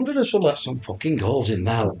 times 100 or something. Get some fucking golds in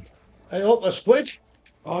there. Hey, up a squid.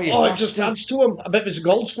 Oh, yeah. Oh, it just adds to them. I bet there's a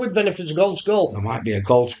gold squid then if it's a gold skull. There might be a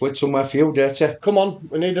gold squid somewhere for you, dirty. Come on,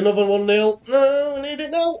 we need another one, Neil. No, we need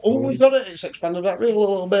it now. Oh, we've got it. It's expanded that reel a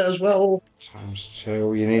little bit as well. Times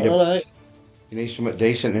 2. You need right. You need something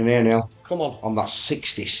decent in here, Neil. Come on. On that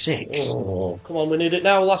 66. Oh, come on, we need it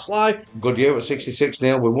now. Last life. Good year at 66,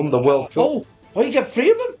 Neil. We won the World Cup. Oh, you get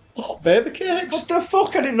 3 of them? Oh, baby cakes. What the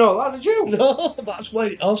fuck? I didn't know that, did you? No, that's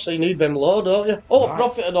wait. Oh, so you need them low, don't you? Oh, right.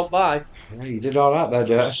 Profit I don't buy. Yeah, you did all right there,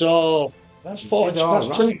 Dirty. So, that's 40.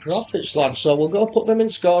 That's 2 profits, lad. So we'll go put them in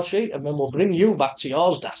score sheet and then we'll bring you back to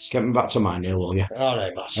yours, Das. Get me back to mine, Neil, will you? All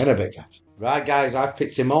right, boss. In a bit, guys. Right, guys, I've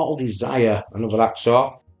picked Immortal Desire, another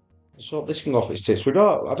Axor. So this can go off its tits. I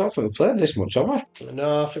don't think we've played this much, have we?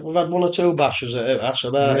 No, I think we've had 1 or 2 bashes at it. That's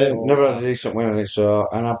about it. Never had a decent win on it. So,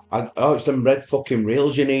 and it's them red fucking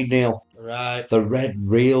reels you need, Neil. Right. The red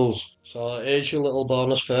reels. So here's your little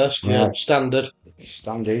bonus first. Yeah, standard.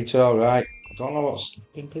 Standard, all right. I don't know what's.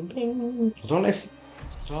 Ping, ping, ping. I don't know if.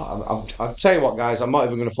 I'll tell you what, guys. I'm not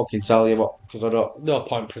even going to fucking tell you what because I don't. No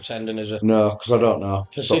point pretending, is it? No, because I don't know.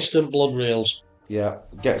 Persistent blood reels. Yeah,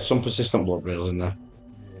 get some persistent blood reels in there.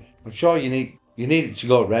 I'm sure you need it to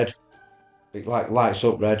go red. It lights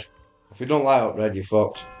up red. If you don't light up red, you're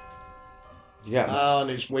fucked. You get me? Oh,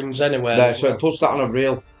 and it's wins anywhere. There, so it puts that on a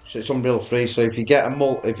reel. So it's on reel 3. So if you get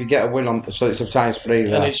a win on, so it's a times 3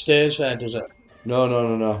 there. And it stays there, does it? No.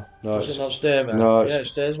 Does it not stay there? No. Yeah, it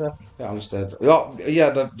stays there. Yeah, understood. Oh,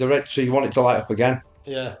 yeah, the red. So you want it to light up again?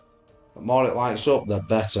 Yeah. The more it lights up, the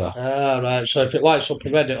better. Ah, right. So if it lights up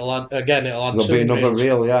in red, it'll add There'll be another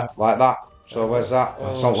reel, yeah, like that. So where's that?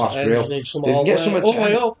 That's not last reel. If you get something to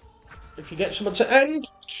end, if you get something to end,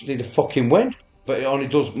 just need a fucking win. But it only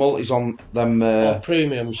does multis on them.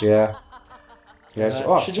 Premiums. Yeah.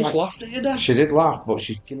 Yeah. She just laughed at you, Dad. She did laugh, but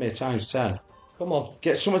she give me a times 10. Come on.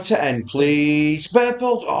 Get something to end, please.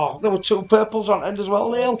 Purples. Oh, there were 2 purples on end as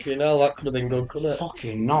well, Neil. You know that could have been good, couldn't it?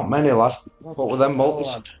 Fucking not many, lad. What were them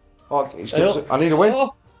multis? Oh, I need a win.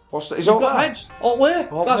 Oh. What's that? He's all there. Heads. All way.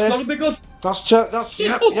 That's got to be good. That's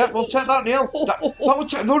yeah, we'll take that, Neil. That would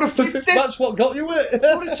take another 50. That's what got you it.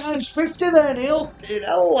 What times 50 there, Neil? You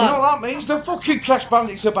know what that means? The fucking Crash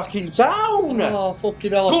Bandits are back in town. Oh,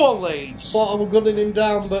 fucking hell. Go on, Leeds. Thought I was gunning him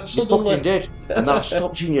down, but suddenly... You fucking did. And that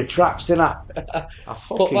stopped you in your tracks, didn't I?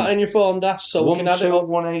 Put that in your phone, Das, so we can add it up.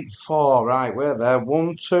 12184. Right, we're there.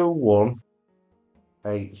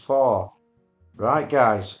 12184. Right,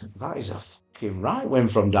 guys. That is a Fucking right win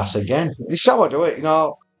from Das again. It's how I do it, you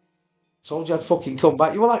know. Told you I'd fucking come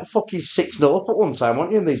back. You were like fucking 6-0 up at one time,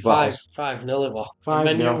 weren't you, in these battles? 5-0 it was. 5-0. And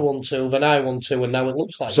then you won 2, then I won 2, and now it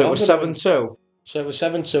looks like So it was 7-2. So it was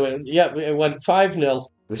 7-2. Yeah, it went 5-0,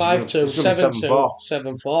 5-2, 7-2,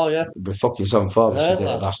 7-4. Yeah. It'll be fucking 7-4. This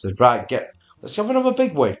little bastard. Right, let's have another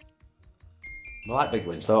big win. I like big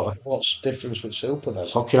wins, don't we? What's the difference with Super then?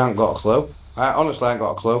 Fucking ain't got a clue. I honestly ain't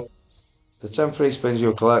got a clue. The 10 free spins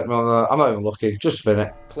you'll collect, no, I'm not even looking. Just spin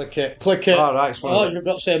it. Click it. All right. You've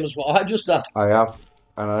got the same as what I just had. I have.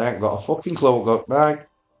 And I ain't got a fucking clue. Right.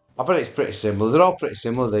 I bet it's pretty similar. They're all pretty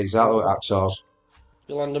similar, these, aren't they, Axos?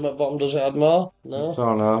 You land them at bottom, does it add more? No. I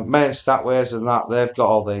don't know. Main statways and that, they've got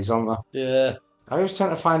all these, haven't they? Yeah. I always tend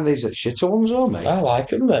to find these at shitter ones, though, mate. I like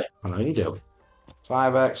them, mate. I know you do.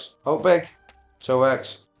 5x. Hope big.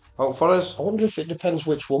 2x. Hope for us. I wonder if it depends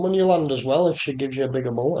which woman you land as well, if she gives you a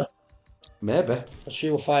bigger multi. Maybe. She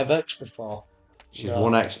was 5x before. She's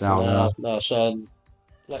 1x now. No, so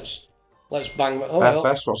let's bang.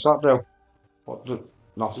 FS, what's that do?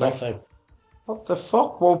 Nothing. What the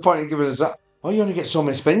fuck? What point are you giving us that? Oh, you only get so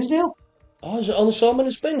many spins, Neil? Oh, is it only so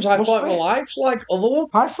many spins? I thought my life's like other one.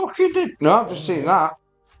 I fucking did. No, I've just seen that.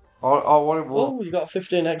 Oh, you got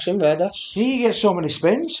 15x in there, that's. You get so many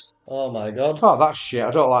spins? Oh my god. Oh, that's shit. I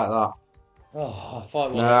don't like that. Oh, I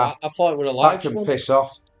thought it would have liked that can piss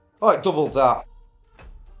off. Oh, it doubled that.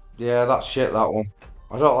 Yeah, that's shit, that one.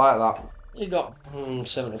 I don't like that. You got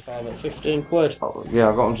 75 at 15 quid. Oh, yeah,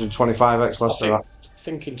 I got 125x less than that. I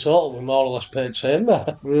think in total we more or less paid same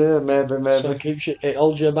there. Yeah, maybe. So it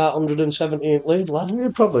holds you about 178 lead, lad.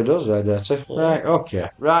 It probably does, there, dirty. Yeah. Right, okay.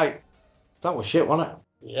 Right. That was shit, wasn't it?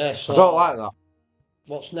 Yeah, so... I don't like that.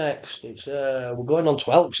 What's next? It's we're going on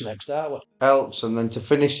to Elks next, aren't we? Elks, and then to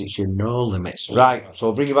finish, it's your no limits. Right, so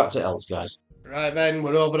I'll bring you back to Elks, guys. Right then,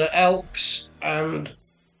 we're over at Elks, and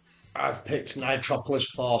I've picked Nitropolis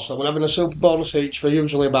 4, so we're having a super bonus each for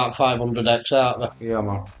usually about 500x, aren't we? Yeah,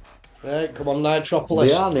 man. Right, come on, Nitropolis.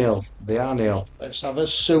 They are, Neil. Let's have a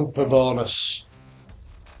super bonus.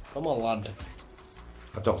 Come on, lad.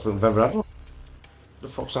 I don't think we've ever had one. What the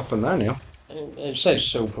fuck's happened there, Neil? It says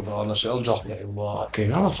super bonus, it'll drop it in water. Okay,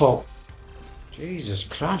 now I thought, Jesus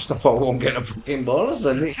Christ, I thought we won't get a fucking bonus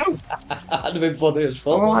then. That'd have been funny as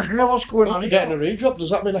fuck. Oh, I know what's going on. I'm getting a redrop, does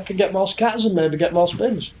that mean I can get more scatters and maybe get more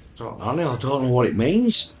spins? I don't know, Neil, I don't know what it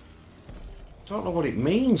means.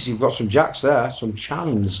 You've got some jacks there, some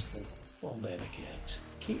chans. Oh, baby cakes.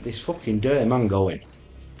 Keep this fucking dirty man going.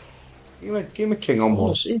 Give me king on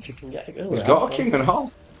one. See if you can get it. He's got a king and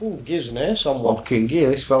all. Oh, gives an ace on one. Oh, king gear,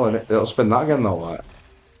 this fella, it'll spin that again though, like.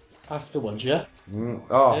 Afterwards, yeah.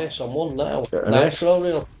 Oh. Ace on one now. An ace. Nitro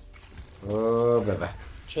reel. Oh, baby.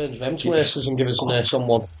 Change them to aces and give us an ace on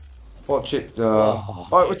one. Watch it. It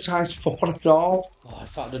was times 4 at all. Oh,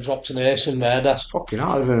 if I'd have dropped an ace in there, that's fucking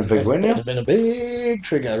hell, it'd have been a big win, Neil. It'd have been a big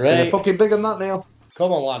trigger, right? Fucking bigger than that, Neil.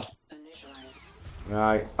 Come on, lad.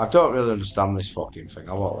 Right, I don't really understand this fucking thing.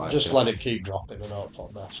 I won't like Just let it keep dropping and hope for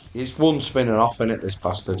the best. It's one spinner off, innit, this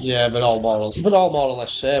bastard? Yeah, but all more or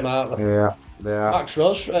less same, aren't they? Yeah, they are. Max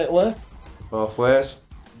rows straight away. Both ways.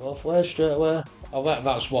 Both ways straight away. I bet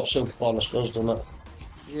that's what Super Bonus does, doesn't it?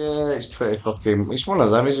 Yeah, it's pretty fucking... It's one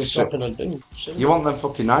of them, is it? You want them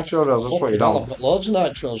fucking nitro rails, that's what you don't. I've got loads of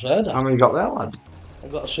nitros there. How many you got there, lad?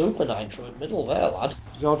 I've got a super nitro in the middle there, lad.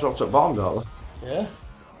 They all dropped at bottom, don't they? Yeah.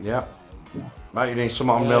 Yeah. Right, you need some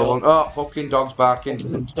on middle one. Oh, fucking dog's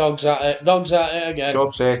barking. Dog's at it again.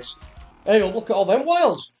 Dog's it. Hey, look at all them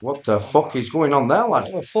wilds. What the fuck is going on there,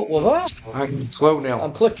 lad? What the fuck was that? I can clue, Neil.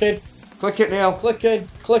 I'm clicking. Click it, Neil. Clicking.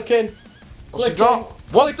 What's he got?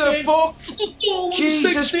 What the fuck?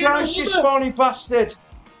 Jesus Christ, you spawny bastard.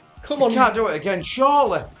 Come on. You can't do it again,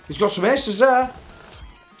 surely. He's got some aces there.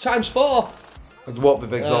 Times 4. It won't be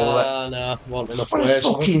big, though, will it? No, won't enough. What a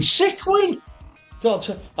fucking sick win.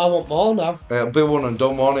 Doctor, I want more now. It'll be one and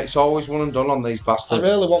done, won't it? It's always one and done on these bastards.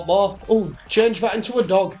 I really want more. Oh, change that into a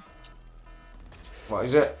dog. What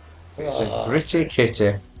is it? It's a gritty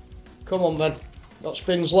kitty. Come on, man. Got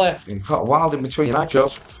spins left. You've got wild in between your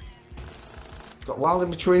nitros.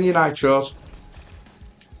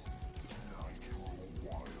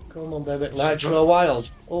 Come on, baby. Nitro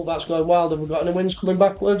wild. Oh, that's going wild. Have we got any wins coming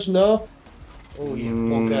backwards? No. Oh, you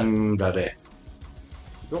fucker. Daddy.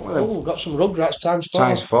 Oh, got some Rugrats times 4.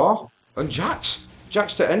 Times 4. And Jacks.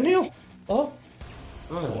 Jacks to end, Neil. Oh.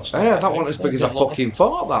 Yeah, that one as big as I fucking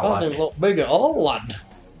thought, that lad. That didn't look big at all, lad.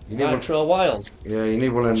 Nitro wild. Yeah, you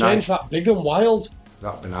need one in Change that big and wild.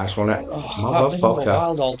 That'd be nice, wouldn't it? Oh, motherfucker.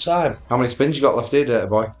 Wild all the time. How many spins you got left here, dirty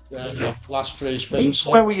boy? Last 3 spins.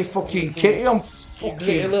 Where were you fucking kitty on?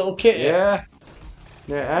 Fucking little kitty. Yeah.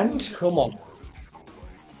 Near end. Come on.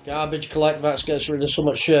 Garbage collect, that gets rid of so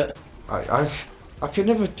much shit. I can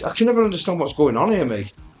never understand what's going on here,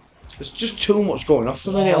 mate. There's just too much going on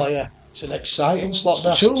for me. Oh, yeah. It's an exciting slot,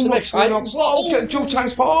 Dash. Too much going on. Oh, get 2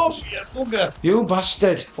 times pause. Yeah, bugger. You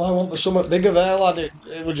bastard. Well, I want something bigger there, lad.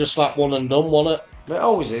 It was just like one and done, wasn't it? It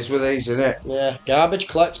always is with these, isn't it? Yeah. Garbage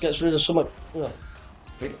collect gets rid of something. You know.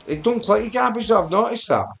 It don't collect your garbage, though. I've noticed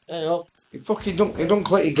that. Yeah, It fucking don't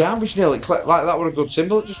collect your garbage, Neil. It collect like that was a good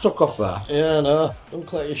symbol. It just took off there. yeah, no. Don't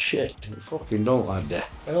collect your shit. It fucking don't like that.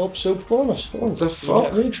 I hope super bonus. What the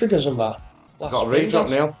fuck? Re-triggers and that. Got a redrop,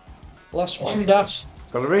 Neil. Last spin, Dash.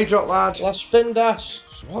 Got a redrop, lad. Last spin, Dash.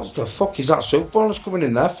 What the fuck is that super bonus coming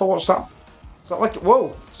in there for? What's that? Is that like,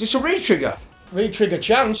 whoa, is this a re-trigger? Re-trigger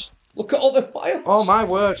chance. Look at all the files. Oh my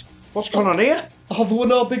word. What's going on here? Oh, there were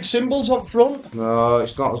no big symbols up front. No,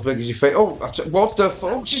 it's not as big as you think. Oh, what the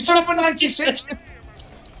fuck? She's done it for 96.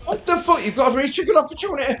 What the fuck? You've got a re-trigger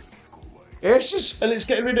opportunity. Aces. And it's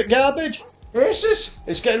getting rid of garbage. Aces.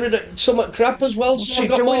 It's getting rid of somewhat crap as well, so I've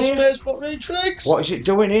got more space for re-trigs. What is it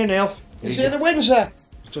doing here, Neil? Is it the Windsor?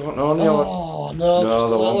 I don't know, Neil. Oh, no, just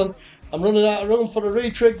a little. I'm running out of room for a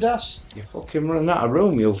re-trig, Das. You're fucking running out of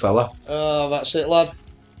room, you fella. Oh, that's it, lad.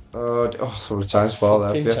 For the times fall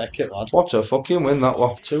there for you. Take it, lad. What a fucking win that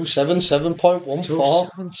was. 277.14.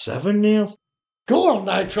 277, Neil. Go on,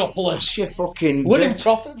 Nitropolis. You fucking winning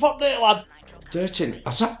profit for me, lad. Dirty.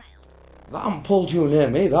 That hasn't pulled you near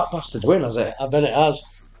me, that bastard win, has it? I bet it has.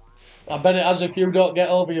 I bet it has if you don't get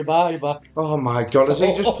over your buy back. Oh my god, has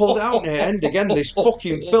he just pulled it out near the end again, this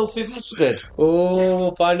fucking filthy bastard? Oh,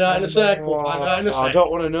 we'll find out in a sec. I don't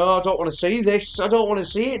want to know, I don't want to see this, I don't want to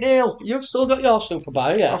see it, Neil. You've still got your super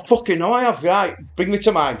buy, yeah? I fucking know I have, right. Bring me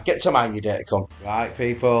to mind, get to mind, you dirty cunt. Right,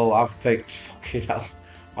 people, I've picked fucking hell.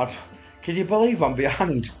 Can you believe I'm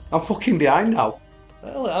behind? I'm fucking behind now.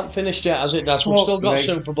 Well, it hasn't finished yet, has it, Dad? We've still got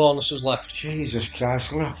super bonuses left. Jesus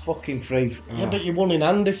Christ, I'm going to fucking free. Yeah, but you won in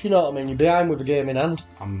hand, if you know what I mean. You're behind with the game in hand.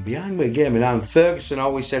 I'm behind with a game in hand. Ferguson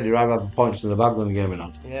always said he'd rather have the points in the bag than the game in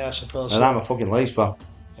hand. Yeah, I suppose and so. I'm a fucking lace pal.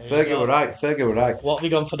 Fergie were right, Fergie were right. What have you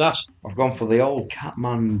gone for, Das? I've gone for the old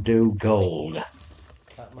Kathmandu Gold.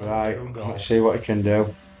 Right, let's see what he can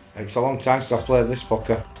do. It's a long time since I've played this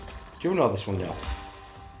fucker. Do you know this one, Neil?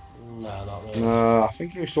 No, not really. No, I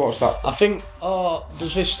think you used to watch that. I think,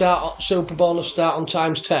 does this super bonus start on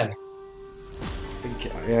times 10?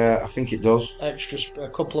 I think it does. A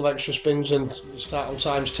couple of extra spins and start on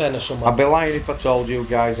times 10 or something. I'd be lying if I told you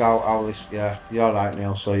guys how this. Yeah, you're right,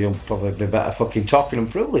 Neil. So you'll probably be better fucking talking them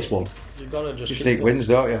through this one. You've got to just need wins,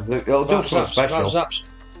 don't you? They'll do something special. Zaps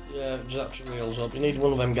reels up. You need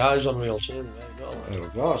one of them guys on reel too. There we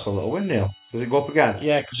go. That's a little win, Neil. Does it go up again?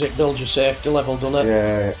 Yeah, because it builds your safety level, doesn't it?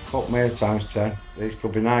 Yeah, fuck me times 10. These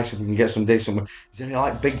could be nice if we can get some decent ones. Is there any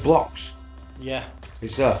like big blocks? Yeah.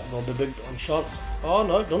 Is there? There'll be big. I'm sure. Oh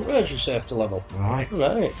no, it doesn't raise your safety level. Right.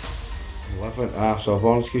 11. So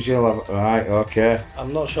bonus gives you 11. Right, okay.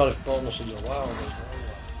 I'm not sure if bonuses are allowed as well.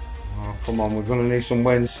 Oh, come on, we're going to need some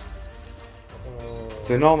wins.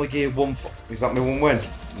 So normally give you one. Is that my one win?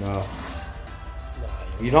 No. Nah,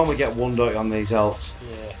 you normally get one, don't you, on these elks?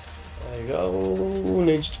 Yeah. There you go.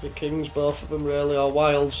 Needs to be kings, both of them really, or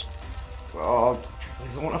wilds. Oh,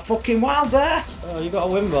 I want a fucking wild there. Oh, you got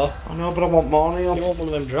a win, though. I know, but I want more, Neil. You want one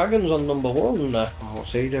of them dragons on number 1 there. Oh,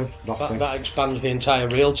 what's he do? Nothing. That expands the entire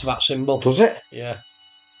reel to that symbol. Does it? Yeah.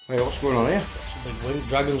 Hey, what's going on here? It's a big win.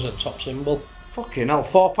 Dragon's at top symbol. Fucking hell,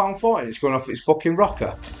 £4.40. It's going off its fucking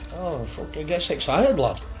rocker. Oh, fuck, it gets excited,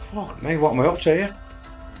 lad. Fuck me, what am I up to here?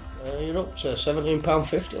 You're up to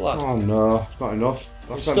 £17.50, lad. Oh no, it's not enough.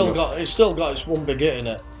 It's still got its one big hit in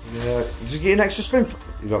it. Yeah, does it get an extra spin?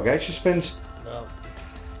 You don't get extra spins? No.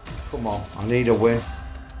 Come on, I need a win.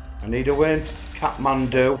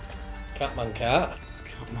 Kathmandu. Catman cart.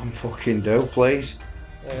 Catman fucking do, please.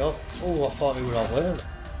 There you go. Oh, I thought we were all winning.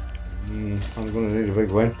 I'm going to need a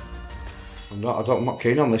big win. I'm not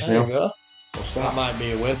keen on this there now. You go. What's that? That might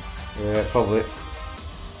be a win. Yeah, probably.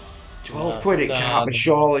 12 quid, it can't be,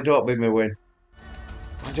 surely, don't be my win.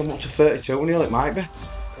 I jump up to 32, Neil, it might be.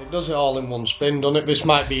 It does it all in one spin, doesn't it? This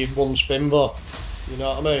might be one spin, though. You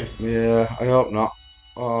know what I mean? Yeah, I hope not.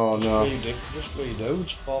 Oh no. Just three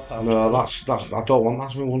dudes, £4. No, that's I don't want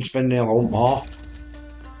that's my one spin, Neil. I want more.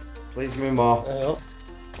 Please give me more. There you go.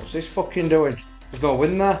 What's this fucking doing? There's no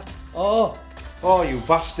win there. Oh, you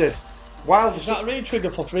bastard. Wild. Is that a re-trigger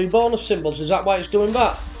for 3 bonus symbols? Is that why it's doing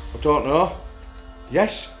that? I don't know.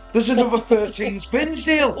 Yes. There's another 13 spins,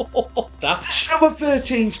 Neil. That's another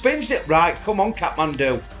 13 spins, Neil. Right, come on,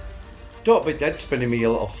 Kathmandu. Don't be dead spinning me, you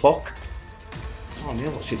little fuck. Oh,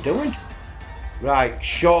 Neil, what's it doing? Right,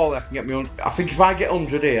 surely I can get me. I think if I get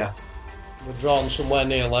 100 here, We're drawn somewhere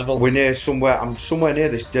near level. We're near somewhere. I'm somewhere near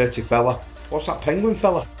this dirty fella. What's that penguin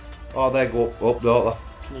fella? Oh, they go up, don't they?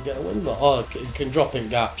 Can you get a win? Oh, you can drop in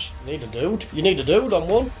gaps. You need a dude. You need a dude on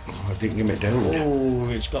one. Oh, I didn't give me a dude. Oh,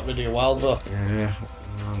 it's got rid of your wild though. Yeah,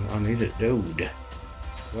 I need a dude.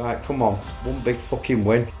 Right, come on. One big fucking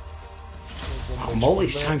win.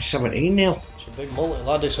 Multi's times 17 now. It's a big multi,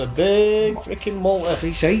 lad. It's a big freaking multi.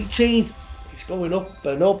 It's 18. It's going up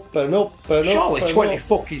and up and up and up. Surely and 20 up.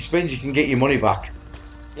 fucking spins you can get your money back.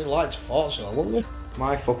 You'd like to thought so, wouldn't you?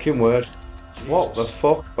 My fucking word. Jesus. What the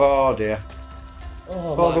fuck? Oh dear.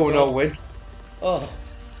 Oh, there was no win. Oh,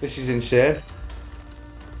 This is insane.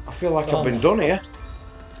 I feel like Oh, I've been my done here.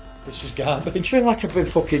 this is I garbage. feel like I've been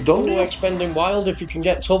fucking done Oh, here. expending wild if you can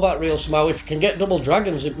get to that real somehow. If you can get double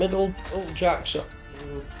dragons in middle. Oh, jacks.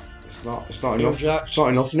 It's not New enough. jacks. It's not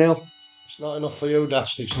enough, Neil. It's not enough for you,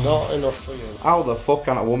 Dast. It's not enough for you. How the fuck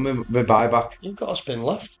can't I win my buyback? You've got a spin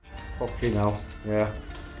left. Fucking hell. Yeah.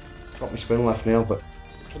 Got my spin left, Neil, but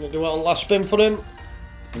Can you do it on last spin for him?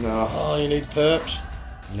 no. Oh, you need perps.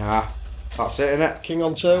 Nah. That's it, innit? King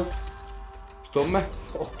on 2. It's done me.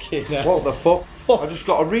 Fucking hell. What the fuck? I just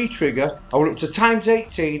got a re-trigger. I went up to times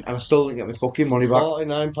 18 and I still didn't get my fucking money back.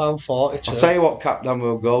 £49.42. I'll tell you what, Captain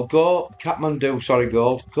will Gold. Go, Catmandu, sorry,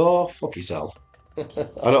 Gold. Go fuck yourself.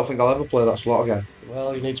 I don't think I'll ever play that slot again.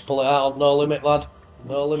 Well, you need to pull it out on no limit, lad.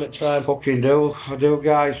 No limit time. Fucking do. I do,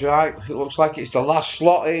 guys, right? It looks like it's the last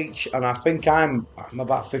slot each and I think I'm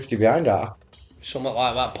about 50 behind that. Something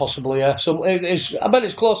like that, possibly, yeah. I bet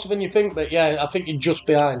it's closer than you think, but yeah, I think you're just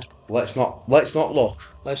behind. Let's not look.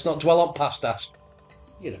 Let's not dwell on past us.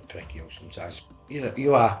 You're a prick, you sometimes.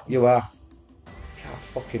 You are. Can't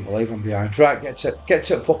fucking believe I'm behind. Right, get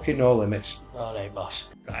to fucking no limits. All right, boss.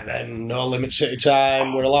 Right then, no limit city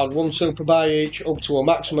time. We're allowed one super buy each, up to a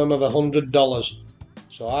maximum of $100.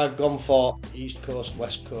 So I've gone for East Coast,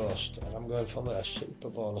 West Coast, and I'm going for the super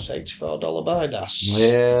bonus $84 buy, Das.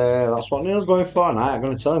 Yeah, that's what Neil's going for, and I'm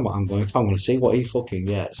going to tell him what I'm going for. I'm going to see what he fucking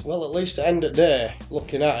gets. Well, at least at the end of the day,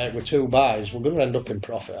 looking at it with 2 buys, we're going to end up in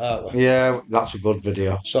profit, aren't we? Yeah, that's a good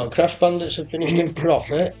video. So Crash Bandits have finished in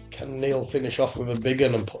profit. Can Neil finish off with a big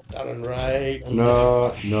one and put Darren right?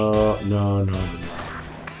 No.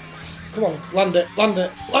 Come on, land it.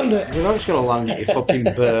 You're not just going to land at your fucking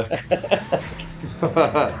Burke.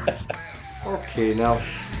 Okay, now.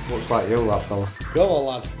 Looks like you, that fella. Go on,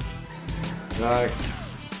 lad. Right.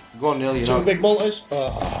 Go on, Neil, you 2 know. big multis. Oh,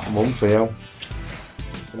 One for you.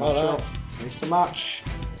 It's the match. Alright. It's the match.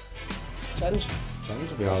 10s. 10s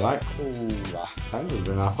will be alright. Ooh, 10s would have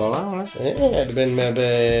been half alright, wouldn't it? yeah, it'd have been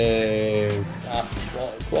maybe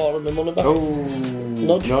quarter of my money back. Oh,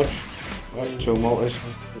 Nudge. Right, 2 multis.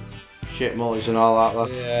 Shit multis and all that,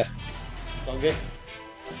 though. Yeah. Doggy.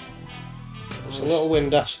 It's a little win,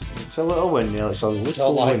 Das. It's a little win, Neil. It's a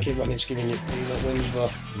little Don't win. like it when it's giving you peanut wins, though.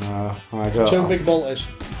 No, I don't. 2 big multis.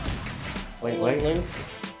 Link.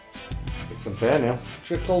 Big compare, Neil.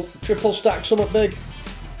 Triple stack something big.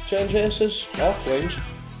 Change aces or queens.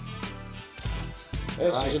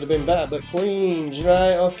 Aces would have been better, but queens,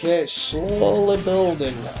 right? Okay, it's slowly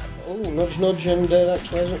building. Oh, nudge, and that's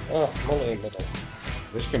where's it? Oh, multi in the middle.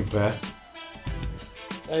 This compare.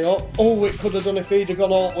 Hey, oh, it could have done if he'd have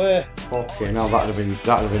gone all the way. Okay, now that'd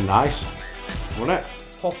have been nice, wouldn't it?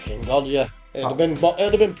 Fucking God, yeah. It'd have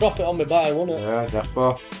been profit on my buy, wouldn't it? Yeah,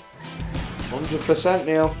 therefore. 100%,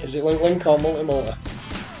 Neil. Is it link or multi?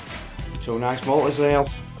 2 nice multis, Neil.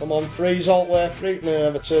 Come on, 3's all the way, 3,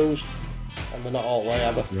 no, the 2's. And they're not all the way,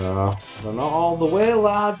 ever. No, they're not all the way,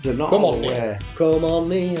 lad. They're not Come all on, the Neil. way. Come on,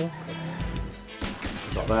 Neil.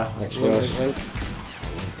 Got there, X-Ways.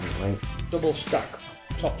 Link. Double stack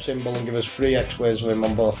top symbol and give us 3 X-Ways with him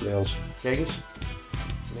on both reels. Kings.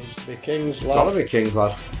 Needs to be kings, lad. Gotta be kings,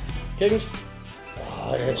 lad. Kings?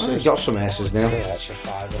 Oh, yes, Oh, you got some aces now. yeah, it's a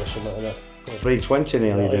 5 or something, isn't it? 320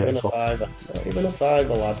 nearly, Not even dirty a fuck. 5. Not even a 5,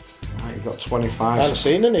 lad. Right, you got I 25. haven't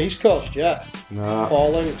seen an East Coast yet. No, 4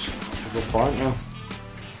 links. good point now.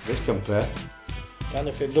 This compare. And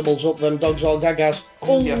if it doubles up, them dogs all gagas.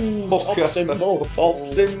 Oh, yeah, top fucker.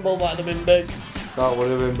 symbol, that'd have been big. That would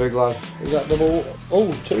have been big, lad. Is that double?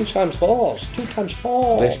 Oh, 2 times 4s. 2 times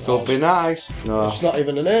 4. This could be nice. No, It's not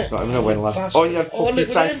even an 8. it's not even a win, lad. Bastard. Oh, you had Oh, fucking look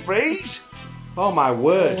at times him. 3s? Oh, my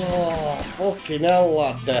word. Oh, fucking hell,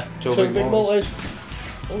 lad. 2 2 big big multis.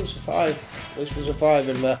 multis. Oh, it's a 5. At least there's a 5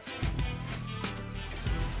 in there.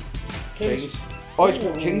 Kings. Oh, it's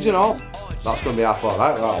got kings and all. That's going to be half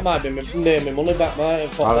alright, That that. might be near my money back, mate.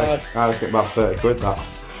 I reckon about 30 quid, that.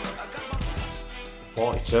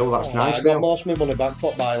 42, that's I nice got now. most of my money back,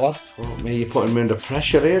 fuck by, lad. Oh, me, you're putting me under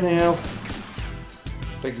pressure here now.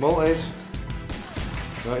 Big multis.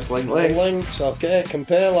 No, it's link. Links, okay,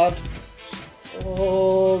 compare, lad.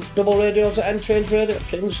 Oh, double radios at end, change radio,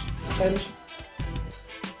 Kings, 10s.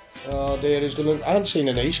 Oh dear, he's gonna. I haven't seen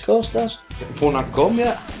an East Coast, Daz. Phone that gum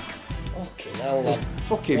yet? Fucking hell, lad.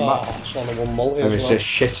 Fucking It's on a one multi and as it's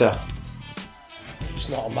well. a shitter. It's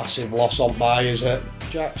not a massive loss on buy, is it,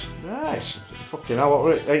 Jax? Nice. Fucking hell, what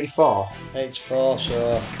were it? 84? 84,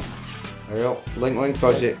 so. There you go. Link,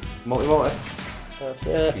 or is it multi?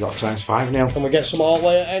 Yeah. You got times 5 now. Can we get some all the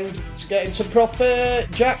way at end to get into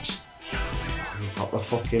profit, Jax? You got the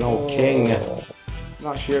fucking old king.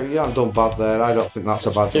 Not sure, you haven't done bad there. I don't think that's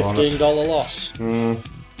a bad one. $15 loss. I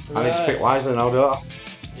need to pick wisely now, don't I?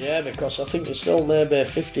 Yeah, because I think there's still maybe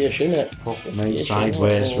 50-ish in it. Fuck me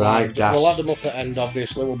sideways, right, Das. We'll add them up at end,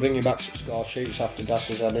 obviously. We'll bring you back to the score sheets after Das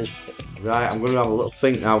has had his pick. Right, I'm going to have a little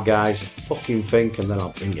think now, guys. Fucking think, and then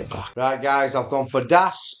I'll bring you back. Right, guys, I've gone for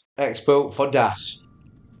Das. X-boot for Das.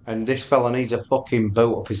 And this fella needs a fucking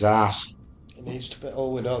boot up his ass. He needs to be.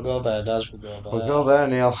 Oh, we don't go there, Das. We'll go there. We'll go there,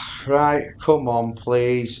 Neil. Right, come on,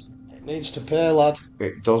 please. It needs to pay, lad.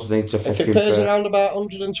 It does need to fucking pay. If it pays around about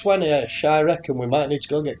 120-ish, I reckon we might need to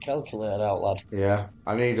go get calculator out, lad. Yeah,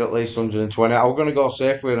 I need at least 120. I was going to go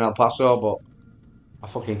safe with an El Paso, but I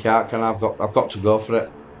fucking can't, can I? I've got to go for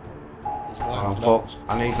it. I'm fucked.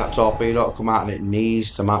 I need that torpedo to come out, and it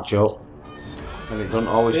needs to match up. And it doesn't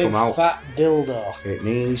always come out. Big fat dildo. It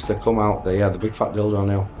needs to come out there. Yeah, the big fat dildo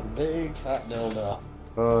now. Big fat dildo.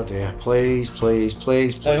 Oh dear. Please, please,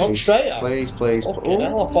 please, please. Hey, hunt straight out. Please, please. Fucking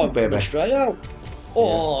hell, I thought baby. Straight out.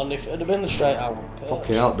 Oh, yeah. And if it had been the straight out.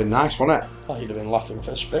 Fucking hell, it'd been nice, wouldn't it? Oh, you'd have been laughing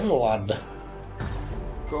for a spin, lad.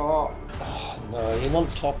 God. Oh, no, you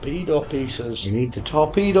want torpedo pieces. You need the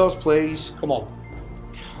torpedoes, please. Come on.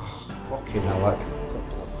 Fucking hell, like.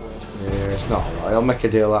 Yeah, it's not. I'll make a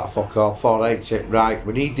deal out of fuck off. 480 it. Right,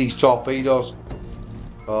 we need these torpedoes.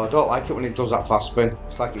 Oh, I don't like it when it does that fast spin.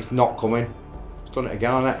 It's like it's not coming. It's done it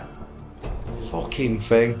again on it. Fucking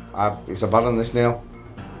thing. It's a bad one, this, Neil.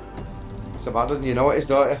 It's a bad one, you know it is,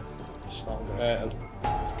 don't you? It's not great.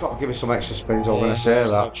 Got to give me some extra spins, I'm going to say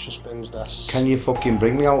that. Extra spins, Das. Can you fucking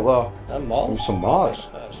bring me out though? And more. Give me some more.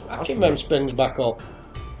 I keep them spins back up.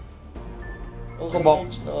 Oh, come on.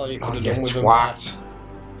 Oh, you could Oh, have you done with twat.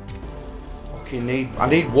 I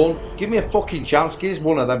need one. Give me a fucking chance. Give us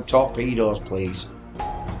one of them torpedoes, please.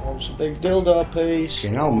 Wants a big dildo piece.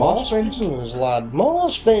 You know, more spins, lad. More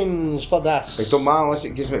spins for Das. It don't matter unless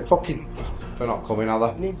it gives me fucking. They're not coming,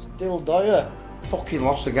 are they? Needs dildo, yeah. Fucking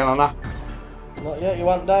lost again on that. Not yet. You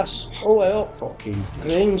want Das? Oh, way up. Fucking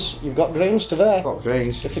Greens. You've got greens to there. got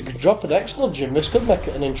greens. If it could drop an X Jim, this could make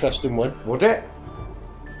it an interesting win. Would it?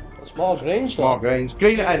 It's more greens, though. More greens.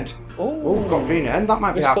 Green at end. Oh, got green at end. That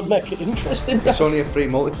might be this half. could make it interesting. It's only a free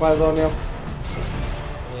multiplier though, Neil.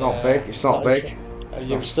 It's not big. It's not big.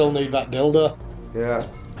 You still need that dildo. Yeah,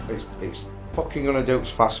 it's fucking gonna do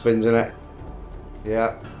fast spins in it.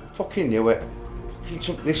 Yeah, fucking knew it. Fucking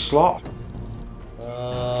took this slot.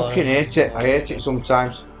 Fucking hate it. I hate it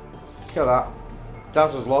sometimes. Look at that.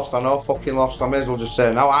 Daz has lost. I know. Fucking lost. I may as well just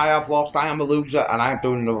say now. I have lost. I am a loser, and I am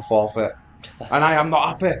doing another forfeit, and I am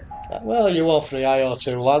not happy. Well, you owe 3, I owe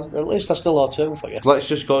 2, lad. At least I still owe 2 for you. Let's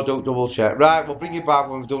just go do double check. Right, we'll bring you back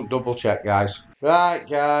when we've done double check, guys. Right,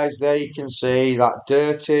 guys, there you can see that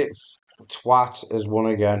dirty twat has won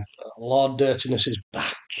again. Lord Dirtyness is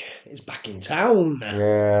back. He's back in town.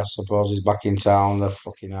 Yeah, I suppose he's back in town, the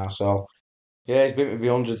fucking arsehole. Yeah, he's been to be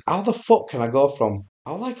 100. How the fuck can I go from?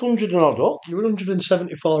 I was like 100 and odd up. You were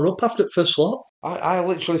 174 up after the first slot. I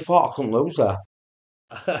literally thought I couldn't lose there.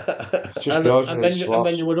 and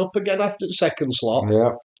then you were up again after the second slot.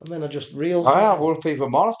 Yeah. And then I just reeled I were up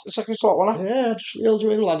even more after the second slot, wasn't I? Yeah, I just reeled you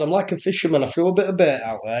in, lad. I'm like a fisherman. I threw a bit of bait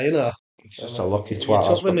out there, you know. It's just a lucky twat.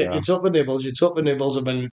 You took the nibbles, and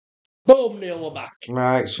then boom, Neil, we're back.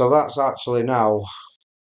 Right, so that's actually now.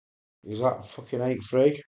 Is that fucking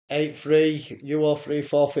 8-3? 8-3, you owe 3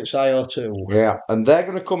 forfeits, I owe 2. Yeah, and they're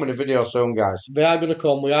going to come in a video soon, guys. They are going to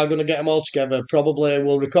come. We are going to get them all together. Probably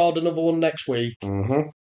we'll record another one next week. Mm-hmm.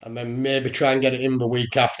 And then maybe try and get it in the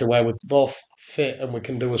week after where we're both fit and we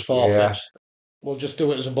can do as forfeits. Yeah. We'll just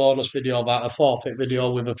do it as a bonus video, about a forfeit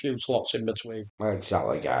video with a few slots in between.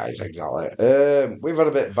 Exactly, guys, exactly. We've had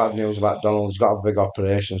a bit of bad news about Donald. He's got a big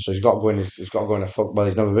operation, so he's got to go in a fuck. Well,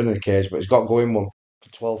 he's never been in a cage, but he's got to go in one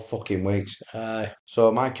for 12 fucking weeks. Aye.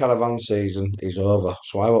 So my caravan season is over.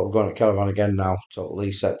 So I won't be going to caravan again now till at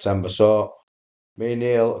least September. So me and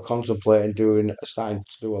Neil are contemplating starting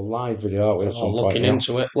to do a live video at some point.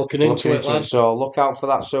 Looking into it, lad. So look out for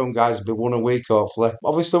that soon, guys. It'll be one a week, hopefully.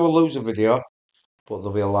 Obviously, we'll lose a video, but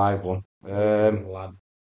there'll be a live one. We're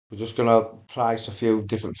just gonna price a few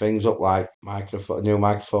different things up, like a new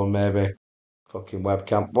microphone, maybe fucking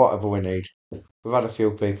webcam, whatever we need. We've had a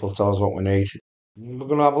few people tell us what we need. we're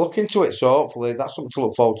going to have a look into it. So hopefully that's something to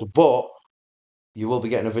look forward to. But you will be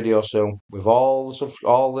getting a video soon with all the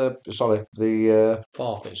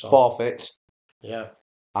Forfeits. forfeits Yeah.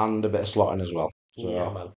 and a bit of slotting as well. So,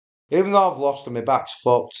 Yeah, man. even though I've lost and my back's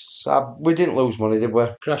fucked, we didn't lose money, did we?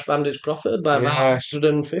 Crash Bandits profited by about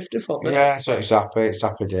 150 for them. Yeah, so it's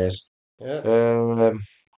happy days. Yeah.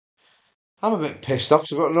 I'm a bit pissed off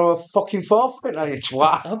because I've got another fucking forfeit now, you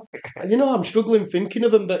twat. I'm struggling thinking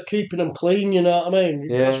of them, but keeping them clean, you know what I mean?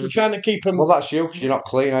 Yeah. Because we're trying to keep them... Well, that's you, because you're not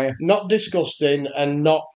clean, are you? Not disgusting and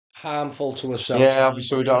not harmful to ourselves. Yeah,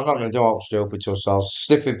 obviously I'm not going to do all stupid to ourselves.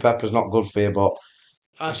 Sniffing pepper's not good for you, but...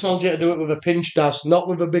 I told you to do it with a pinch dust, not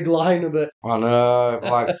with a big line of it. I know,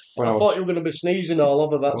 like... I thought you were going to be sneezing all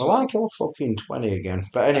over that. Well, like you're fucking 20 again.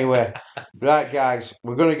 But anyway, right, guys,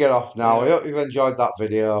 we're going to get off now. I hope you've enjoyed that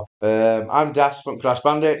video. I'm Das from Crash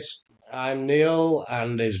Bandits. I'm Neil,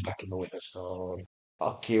 and he's back in the winner's zone.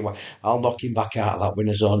 Fuck you. I'll knock him back out of that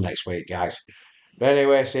winner's zone next week, guys. But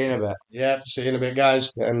anyway, see you in a bit. Yeah, see you in a bit,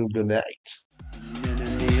 guys, and good night.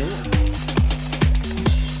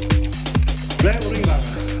 Great running back.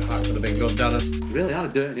 That could have been good, Darren. Really had a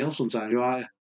dirty Neil sometimes, you are.